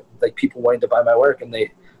humbled by like people wanting to buy my work and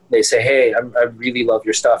they say, hey, I really love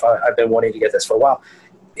your stuff. I've been wanting to get this for a while.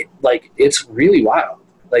 It's really wild.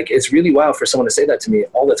 Like, it's really wild for someone to say that to me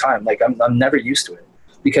all the time. Like, I'm never used to it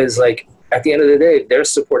because, like, at the end of the day, they're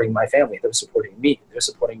supporting my family. They're supporting me. They're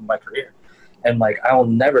supporting my career. And, like, I'll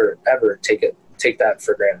never, ever take that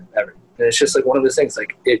for granted, ever. And it's just, like, one of those things,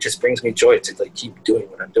 like, it just brings me joy to, like, keep doing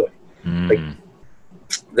what I'm doing. Like,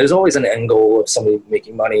 there's always an end goal of somebody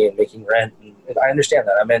making money and making rent. And I understand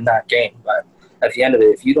that. I'm in that game. But at the end of it,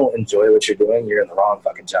 if you don't enjoy what you're doing, you're in the wrong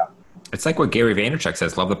fucking job. It's like what Gary Vaynerchuk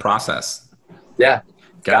says, love the process. Yeah.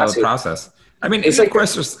 Get out of the process. I mean, it's like, of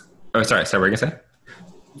course, sorry, what were you going to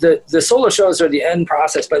say? The solo shows are the end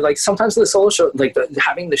process, but like sometimes the solo show, like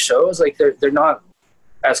having the shows, like they're not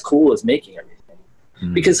as cool as making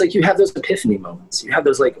everything. Because like you have those epiphany moments. You have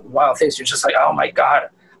those like wow things. You're just like, oh my God,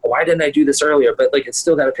 why didn't I do this earlier? But like, it's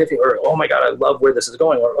still that epiphany, or, oh my God, I love where this is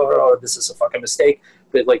going, or, oh, this is a fucking mistake.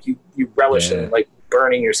 But like, you relish in like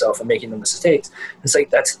burning yourself and making the mistakes. It's like,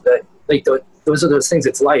 those are those things.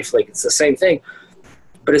 It's life. Like, it's the same thing.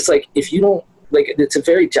 But it's like, if you don't, like, it's a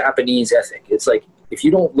very Japanese ethic. It's like, if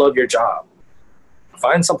you don't love your job,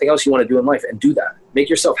 find something else you want to do in life and do that. Make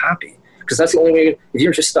yourself happy. Because that's the only way. If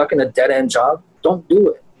you're just stuck in a dead end job, don't do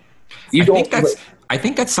it. I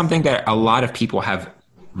think that's something that a lot of people have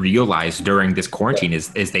realized during this quarantine is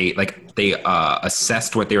they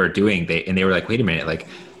assessed what they were doing. They were like, wait a minute, like,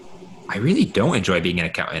 I really don't enjoy being an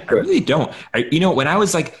accountant. I really don't. When I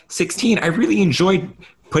was like 16, I really enjoyed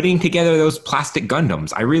putting together those plastic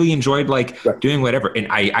Gundams. I really enjoyed doing whatever. And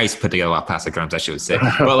I used to put together a lot of plastic Gundams. That shit was sick.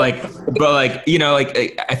 But I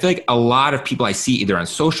feel like a lot of people I see either on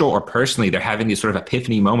social or personally, they're having these sort of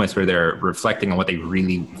epiphany moments where they're reflecting on what they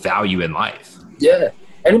really value in life. Yeah.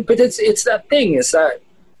 But it's that thing is that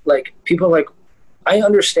like people like, I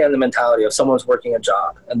understand the mentality of someone's working a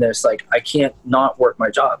job and there's like, I can't not work my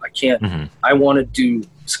job. I can't, I want to do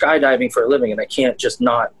skydiving for a living and I can't just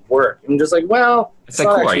not work. I'm just like, well, it's like,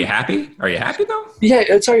 cool. Are you happy? Are you happy though? Yeah.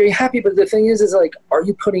 Are you happy? But the thing is like, are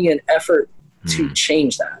you putting in effort to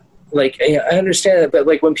change that? Like, I understand that, but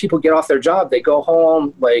like when people get off their job, they go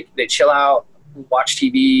home, like they chill out, watch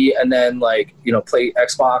TV, and then like, play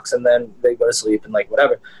Xbox, and then they go to sleep and like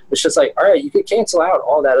whatever. It's just like, all right, you could cancel out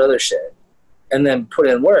all that other shit and then put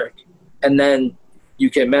in work, and then you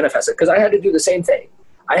can manifest it. Because I had to do the same thing.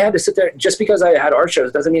 I had to sit there. Just because I had art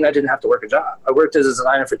shows doesn't mean I didn't have to work a job. I worked as a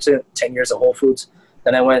designer for 10 years at Whole Foods.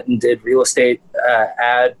 Then I went and did real estate,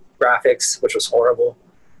 ad graphics, which was horrible.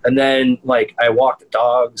 And then like I walked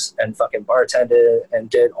dogs and fucking bartended and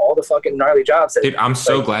did all the fucking gnarly jobs. Dude, I'm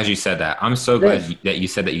so glad you said that. I'm so glad that you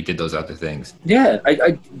said that you did those other things. Yeah,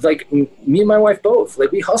 I like me and my wife both.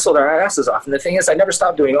 Like we hustled our asses off. And the thing is, I never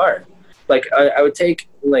stopped doing art. Like I would take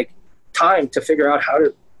like time to figure out how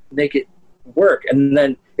to make it work. And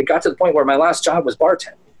then it got to the point where my last job was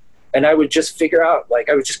bartending. And I would just figure out, like,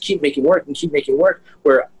 I would just keep making work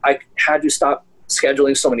where I had to stop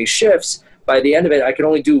scheduling so many shifts. By the end of it, I could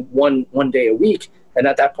only do one day a week. And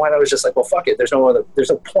at that point I was just like, well, fuck it. There's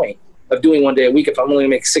no point of doing 1 day a week if I'm only gonna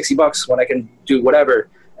make $60 when I can do whatever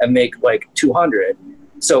and make like 200.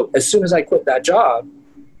 So as soon as I quit that job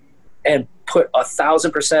and put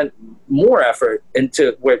 1,000% more effort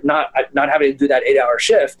into where not having to do that 8-hour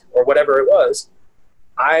shift or whatever it was,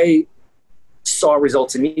 I saw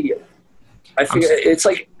results immediately. I figure it's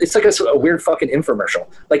like a weird fucking infomercial.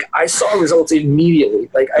 Like I saw results immediately.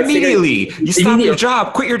 Like you stop your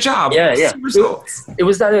job, quit your job. Yeah. It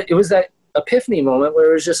was that epiphany moment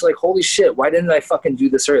where it was just like, holy shit, why didn't I fucking do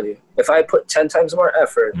this earlier? If I put 10 times more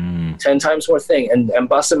effort, 10 times more thing, and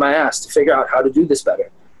busted my ass to figure out how to do this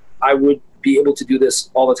better, I would be able to do this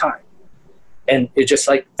all the time. And it just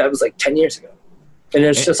like, that was like 10 years ago. And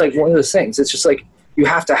it's just like one of those things. It's just like, you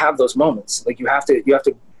have to have those moments. Like you have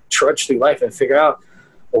to trudge through life and figure out,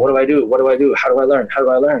 well, what do I do? What do I do? How do I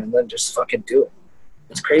learn? And then just fucking do it.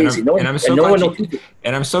 It's crazy. I'm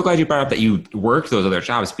so glad you brought up that you worked those other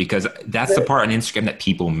jobs, because that's the part on Instagram that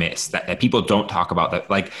people miss, that people don't talk about. That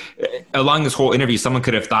like along this whole interview, someone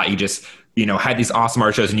could have thought you just, had these awesome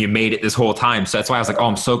art shows and you made it this whole time. So that's why I was like, oh,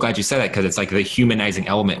 I'm so glad you said that, because it's like the humanizing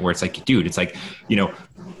element where it's like, dude, it's like,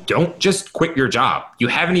 don't just quit your job. You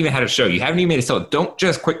haven't even had a show. You haven't even made a sale. Don't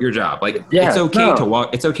just quit your job. Like it's okay to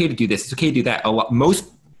walk. It's okay to do this. It's okay to do that. Most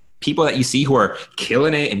people that you see who are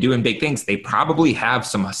killing it and doing big things, they probably have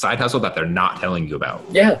some side hustle that they're not telling you about.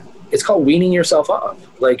 Yeah. It's called weaning yourself off.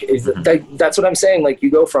 Like that's what I'm saying. Like you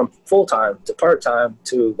go from full-time to part-time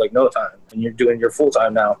to like no time, and you're doing your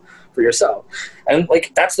full-time now for yourself. And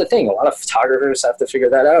like, that's the thing. A lot of photographers have to figure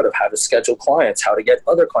that out, of how to schedule clients, how to get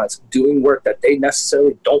other clients doing work that they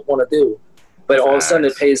necessarily don't want to do, but all of a sudden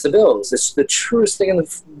it pays the bills. It's the truest thing in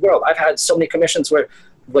the world. I've had so many commissions where,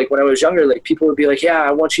 like when I was younger, like people would be like, yeah,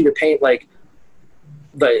 I want you to paint like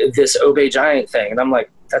this Obey Giant thing. And I'm like,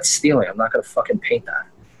 that's stealing. I'm not going to fucking paint that.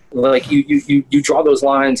 Like you draw those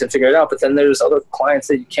lines and figure it out. But then there's other clients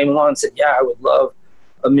that came along and said, yeah, I would love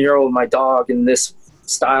a mural of my dog in this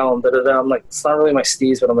style and da-da-da. I'm like, it's not really my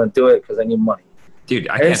steez, but I'm going to do it because I need money. Dude,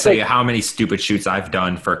 I can't tell you how many stupid shoots I've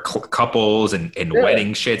done for couples and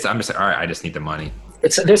wedding shits. I'm just like, all right, I just need the money.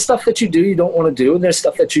 There's stuff that you do you don't want to do, and there's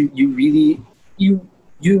stuff that you really you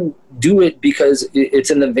do it because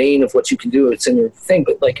it's in the vein of what you can do. It's in your thing.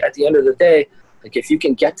 But like at the end of the day, like if you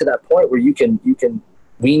can get to that point where you can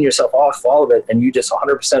wean yourself off all of it and you just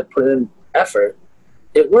 100% put in effort,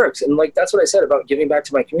 it works. And like that's what I said about giving back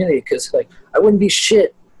to my community, because like I wouldn't be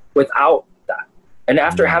shit without that. And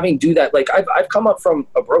after having do that, like I've come up from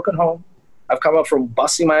a broken home. I've come up from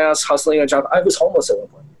busting my ass, hustling a job. I was homeless at one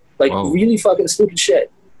point. Like, really fucking stupid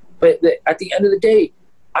shit. But at the end of the day,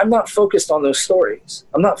 I'm not focused on those stories.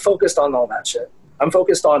 I'm not focused on all that shit. I'm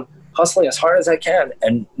focused on hustling as hard as I can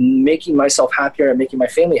and making myself happier and making my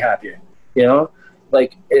family happier. You know,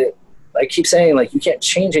 like I keep saying, like, you can't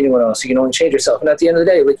change anyone else. You can only change yourself. And at the end of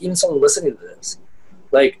the day, like, even someone listening to this,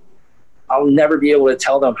 like, I'll never be able to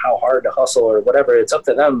tell them how hard to hustle or whatever. It's up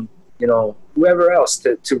to them, you know, whoever else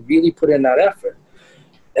to really put in that effort.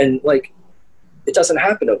 And like, it doesn't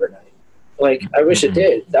happen overnight. Like, I wish it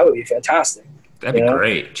did. That would be fantastic. That'd be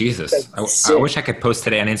great. Jesus. I wish I could post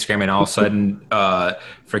today on Instagram and all of a sudden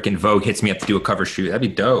freaking Vogue hits me up to do a cover shoot. That'd be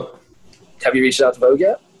dope. Have you reached out to Vogue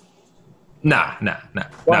yet? Nah.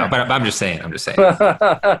 Why? No, but I'm just saying.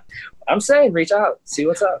 I'm saying reach out. See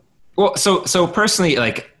what's up. Well, so personally,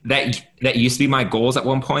 like, that used to be my goals at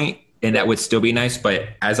one point, and that would still be nice. But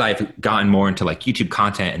as I've gotten more into like YouTube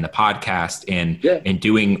content and the podcast and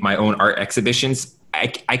doing my own art exhibitions, I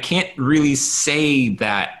can't really say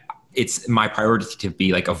that it's my priority to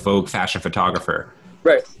be like a Vogue fashion photographer.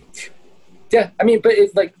 Right. Yeah. I mean, but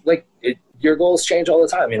it's your goals change all the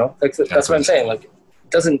time, you know? Like, that's what I'm saying. Like,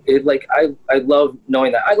 I love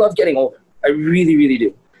knowing that. I love getting older. I really, really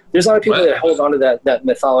do. There's a lot of people that hold on to that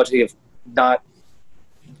mythology of not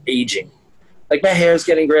aging. Like, my hair's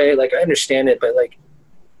getting gray. Like, I understand it, but like,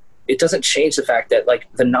 it doesn't change the fact that like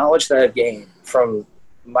the knowledge that I've gained from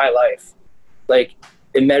my life, like,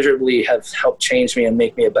 immeasurably have helped change me and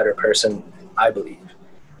make me a better person, I believe.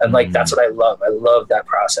 And like, that's what I love. I love that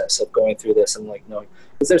process of going through this and like knowing,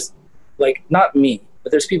 because there's like, not me,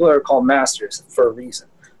 but there's people that are called masters for a reason.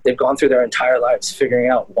 They've gone through their entire lives figuring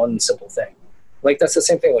out one simple thing. Like, that's the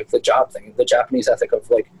same thing, like the job thing, the Japanese ethic of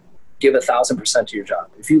like, give 1,000% to your job.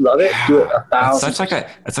 If you love it, do it 1,000%.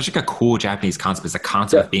 It's such like a cool Japanese concept. It's a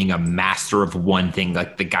concept of being a master of one thing.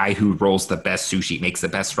 Like, the guy who rolls the best sushi, makes the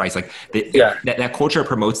best rice. Like, that culture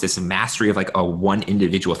promotes this mastery of like a one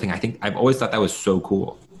individual thing. I think I've always thought that was so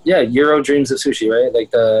cool. Yeah, Euro dreams of sushi, right? Like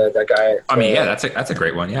that guy. I mean, that's a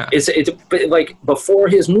great one. Yeah. But like, before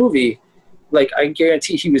his movie, like, I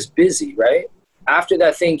guarantee he was busy, right? After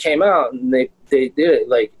that thing came out and they did it,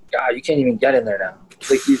 like, God, you can't even get in there now.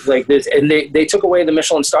 Like this, and they took away the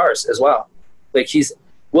Michelin stars as well. Like,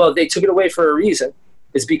 they took it away for a reason.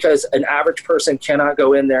 Is because an average person cannot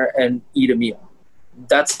go in there and eat a meal.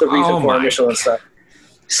 That's the reason for a Michelin star.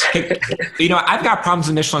 You know, I've got problems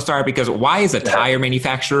with Michelin star because why is a tire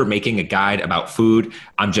manufacturer making a guide about food?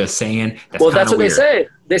 I'm just saying. That's what they say.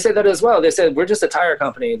 They say that as well. They said, we're just a tire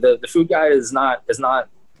company. The food guide is not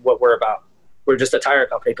what we're about. We're just a tire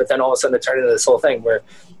company. But then all of a sudden it turned into this whole thing where,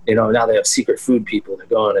 you know, now they have secret food people that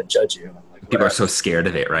go in and judge you. Like, people are so scared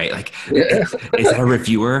of it, right? Like, is that a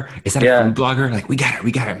reviewer? Is that a food blogger? Like, we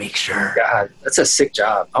gotta make sure. God, that's a sick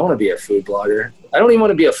job. I want to be a food blogger. I don't even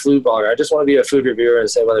want to be a food blogger. I just want to be a food reviewer and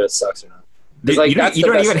say whether it sucks or not. Like, you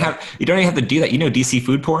don't even have to do that. You know, DC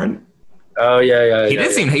food porn. Oh yeah.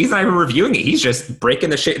 He's not even reviewing it. He's just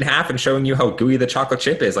breaking the shit in half and showing you how gooey the chocolate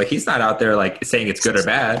chip is. Like, he's not out there like saying it's good or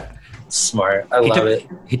bad. Smart. I love it.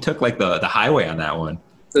 He took like the highway on that one.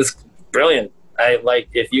 It's brilliant. I like,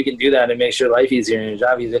 if you can do that and it makes your life easier and your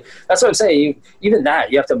job easier. That's what I'm saying. You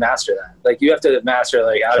have to master that. Like, you have to master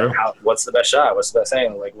like what's the best shot? What's the best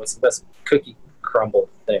thing? Like, what's the best cookie crumble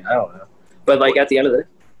thing? I don't know. But like, at the end of the day,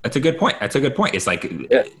 that's a good point. It's like,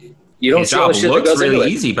 you don't his job looks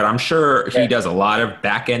really easy, but I'm sure he does a lot of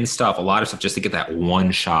back end stuff, a lot of stuff just to get that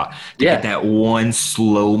one shot, to get that one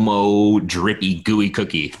slow-mo, drippy, gooey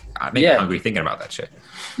cookie. I'm hungry thinking about that shit.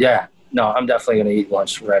 Yeah. No, I'm definitely going to eat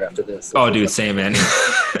lunch right after this. Oh, dude, same, man.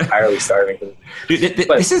 Entirely starving. Dude,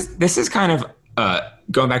 this is kind of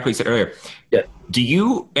going back to what you said earlier. Yeah. Do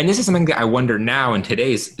you, and this is something that I wonder now in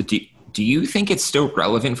today's, do you think it's still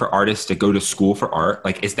relevant for artists to go to school for art?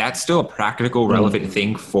 Like, is that still a practical, relevant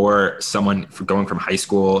thing for someone going from high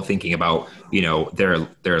school, thinking about, you know,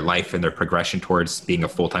 their life and their progression towards being a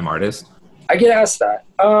full-time artist? I get asked that.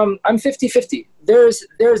 I'm 50-50. There's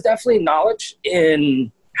definitely knowledge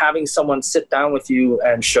in having someone sit down with you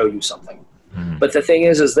and show you something. But the thing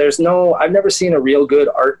is I've never seen a real good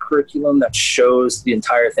art curriculum that shows the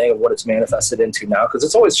entire thing of what it's manifested into now, because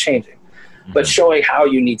it's always changing. But showing how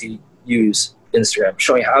you need to use Instagram,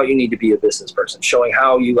 showing how you need to be a business person, showing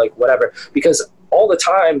how you like whatever, because all the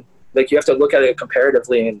time, like, you have to look at it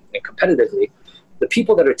comparatively and competitively. The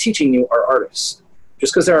people that are teaching you are artists.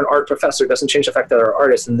 Just because they're an art professor doesn't change the fact that they're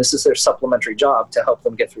artists, and this is their supplementary job to help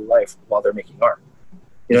them get through life while they're making art.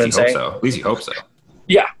 You know what I'm saying? At least you hope so.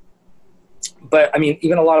 Yeah. But I mean,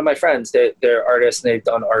 even a lot of my friends, they're artists and they've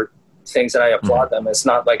done art things, and I applaud them. It's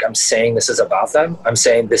not like I'm saying this is about them. I'm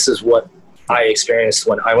saying this is what I experienced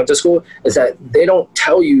when I went to school is that they don't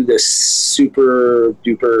tell you this super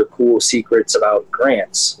duper cool secrets about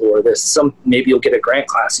grants or maybe you'll get a grant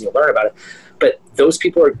class and you'll learn about it. But those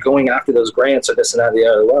people are going after those grants or this and that and the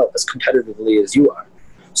other well as competitively as you are.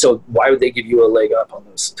 So why would they give you a leg up on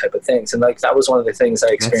those type of things? And like that was one of the things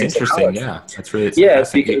I experienced. That's interesting. Yeah, that's really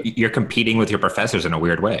because you're competing with your professors in a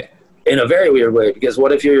weird way. In a very weird way, because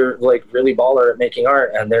what if you're like really baller at making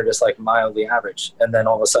art and they're just like mildly average, and then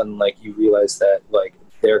all of a sudden like you realize that like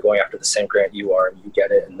they're going after the same grant you are and you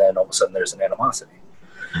get it, and then all of a sudden there's an animosity.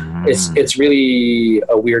 It's really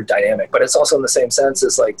a weird dynamic, but it's also in the same sense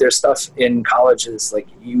as like there's stuff in colleges like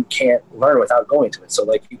you can't learn without going to it. So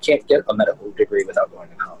like you can't get a medical degree without going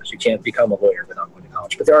to college. You can't become a lawyer without going to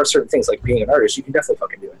college. But there are certain things like being an artist, you can definitely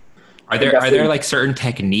fucking do it. Are there like certain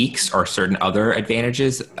techniques or certain other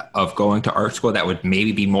advantages of going to art school that would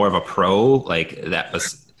maybe be more of a pro like that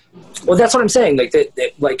was? Well, that's what I'm saying. Like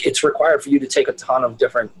like it's required for you to take a ton of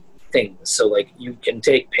different things. So like you can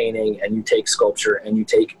take painting and you take sculpture and you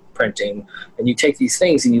take printing and you take these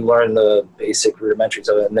things and you learn the basic rudimentaries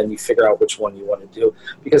of it, and then you figure out which one you want to do.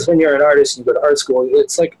 Because when you're an artist and you go to art school,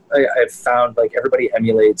 it's like I've found like everybody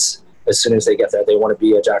emulates as soon as they get there. They want to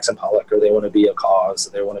be a Jackson Pollock or they want to be a Cause,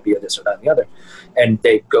 or they want to be a this or that and the other. And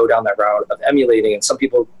they go down that route of emulating, and some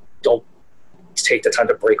people don't take the time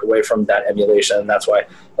to break away from that emulation, and that's why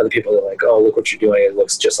other people are like, oh, look what you're doing, it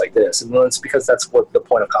looks just like this. And it's because that's what the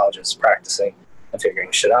point of college is, practicing and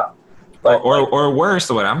figuring shit out. But, or worse,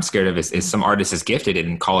 what I'm scared of is some artist is gifted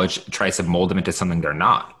and college tries to mold them into something they're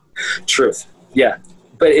not. Truth. Yeah.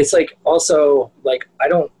 But it's like also like I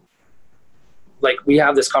don't like we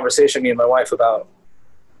have this conversation, me and my wife, about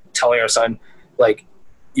telling our son, like,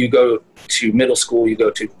 you go to middle school, you go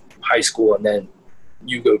to high school, and then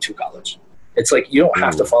you go to college. It's like you don't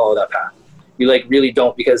have to follow that path. You like really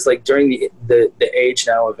don't, because like during the age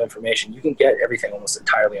now of information, you can get everything almost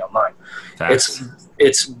entirely online. Facts.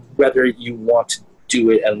 It's whether you want to do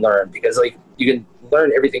it and learn, because like you can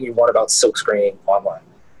learn everything you want about silkscreening online,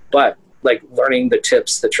 but like learning the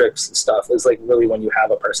tips, the tricks and stuff is like really when you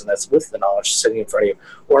have a person that's with the knowledge sitting in front of you,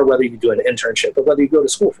 or whether you do an internship or whether you go to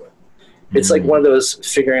school for it. It's like one of those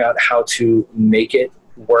figuring out how to make it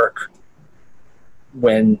work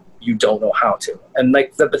when you don't know how to. And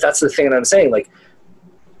like, but that's the thing that I'm saying, like,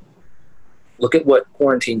 look at what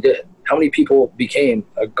quarantine did. How many people became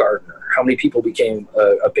a gardener? How many people became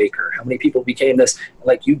a baker? How many people became this?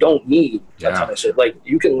 Like, you don't need a ton of shit. Like,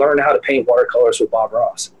 you can learn how to paint watercolors with Bob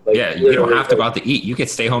Ross. Like, yeah, you don't have to go out to eat. You could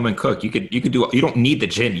stay home and cook. You could do. You don't need the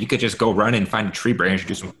gym. You could just go run and find a tree branch and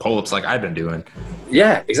do some pull-ups like I've been doing.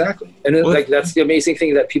 Yeah, exactly. And then, like, that's the amazing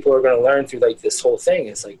thing that people are going to learn through like this whole thing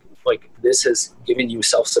is like this has given you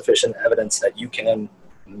self-sufficient evidence that you can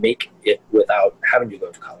make it without having to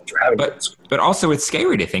go to college or having to go to school. But also it's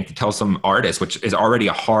scary to think, to tell some artists, which is already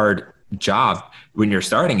a hard job when you're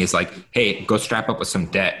starting, is like, hey, go strap up with some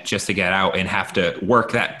debt just to get out and have to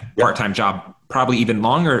work that part-time job probably even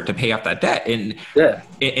longer to pay off that debt. And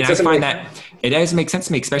I find that it doesn't make sense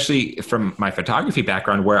to me, especially from my photography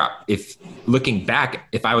background, where if looking back,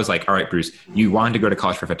 if I was like, all right, Bruce, you wanted to go to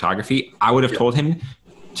college for photography, I would have told him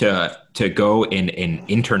to go and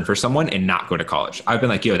intern for someone and not go to college. I've been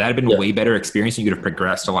like, yo, that'd have been a way better experience, and you could have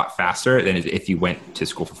progressed a lot faster than if you went to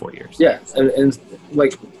school for 4 years. Yeah. And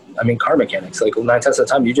like, I mean, car mechanics, like 9 times out of the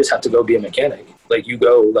time, you just have to go be a mechanic. Like you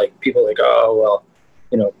go, like people are like, oh, well,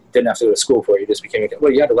 you know, didn't have to go to school for it. You just became a mechanic.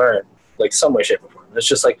 Well, you had to learn like some way, shape or form. It's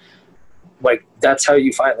just like that's how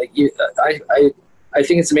you find, like, I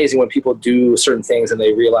think it's amazing when people do certain things and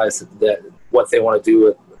they realize that what they want to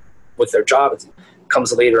do with their job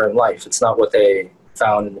comes later in life. It's not what they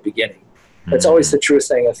found in the beginning. Mm-hmm. It's always the truest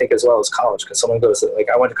thing, I think, as well as college, because someone goes like,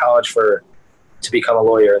 I went to college to become a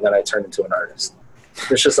lawyer, and then I turned into an artist.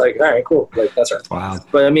 It's just like, all right, cool. Like, that's right. Wow.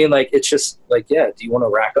 But I mean, like, it's just like, yeah, do you want to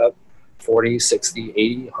rack up $40,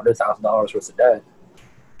 $60, $80, $100,000 worth of debt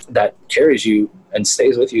that carries you and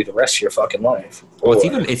stays with you the rest of your fucking life? Well,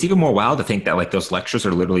 it's even more wild to think that like those lectures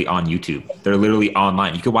are literally on YouTube. They're literally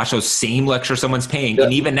online. You could watch those same lectures someone's paying. Yeah.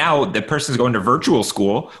 And even now the person's going to virtual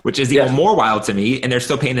school, which is even more wild to me. And they're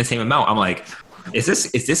still paying the same amount. I'm like, is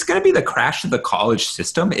this going to be the crash of the college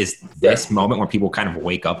system? Is this moment where people kind of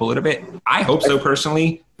wake up a little bit? I hope so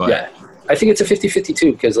personally, but yeah. I think it's a 50-50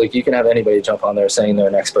 too, because like you can have anybody jump on there saying they're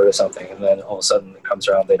an expert or something, and then all of a sudden it comes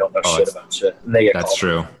around, they don't know shit about shit, and they get That's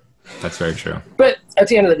true. That's very true. But at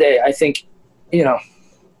the end of the day, I think, you know,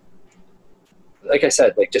 like I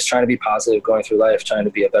said, like just trying to be positive, going through life, trying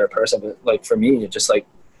to be a better person. But like for me, just like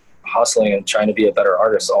hustling and trying to be a better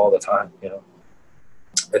artist all the time. You know,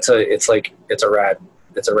 it's a rad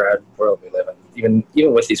world we live in.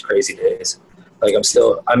 Even with these crazy days, Like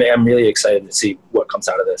I'm really excited to see what comes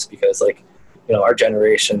out of this, because like, you know, our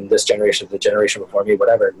generation, this generation, the generation before me,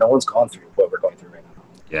 whatever, no one's gone through what we're going through right now.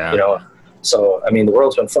 Yeah. You know, so, I mean, the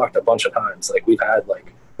world's been fucked a bunch of times. Like they've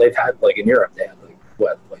had like in Europe, they had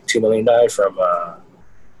like 2 million died from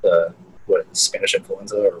the Spanish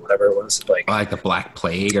influenza or whatever it was. Like the Black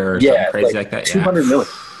Plague or something crazy like that. 200 million.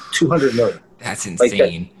 200 million. That's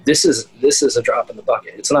insane. Like this is a drop in the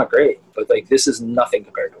bucket. It's not great, but like this is nothing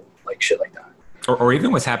compared to like shit like that. Or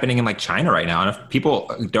even what's happening in like China right now. And if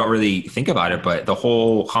people don't really think about it, but the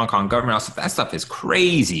whole Hong Kong government, that stuff is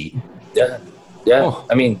crazy. Yeah. Oh.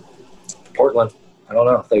 I mean, Portland, I don't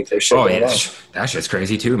know. Like there's shit going on. That shit's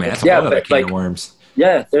crazy too, man. That's a whole other can of worms.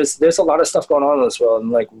 Yeah, there's a lot of stuff going on in this world.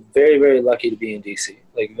 I'm like very, very lucky to be in DC.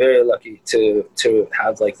 Like very lucky to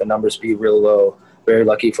have like the numbers be real low. Very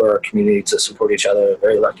lucky for our community to support each other.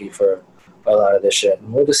 Very lucky for a lot of this shit.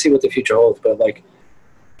 And we'll just see what the future holds. But like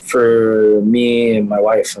for me and my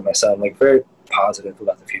wife and my son, like very positive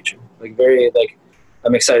about the future. Like very like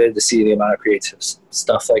I'm excited to see the amount of creative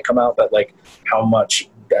stuff like come out, but like how much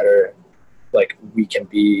better like we can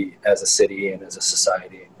be as a city and as a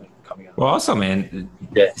society coming out. Well, also, man,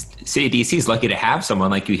 City of DC is lucky to have someone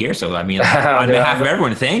like you here. So I mean, on behalf of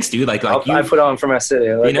everyone, thanks, dude. Like you, I put on for my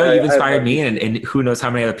city. Like, you know, you've inspired me, and who knows how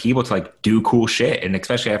many other people to like do cool shit. And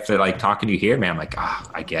especially after like talking to you here, man, I'm like,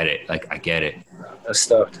 I get it. Like I get it. I'm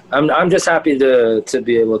stoked. I'm just happy to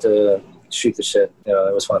be able to shoot the shit. You know,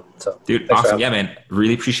 it was fun. So, dude, awesome. Yeah, man.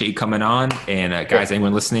 Really appreciate you coming on. And guys,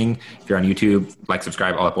 anyone listening, if you're on YouTube, like,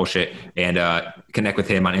 subscribe, all that bullshit, and connect with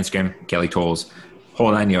him on Instagram, Kelly Towles,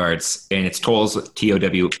 whole 9 yards, and it's Towles,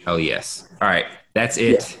 Towles. All right, that's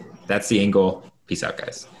it. Yeah. That's the angle. Peace out,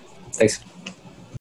 guys. Thanks.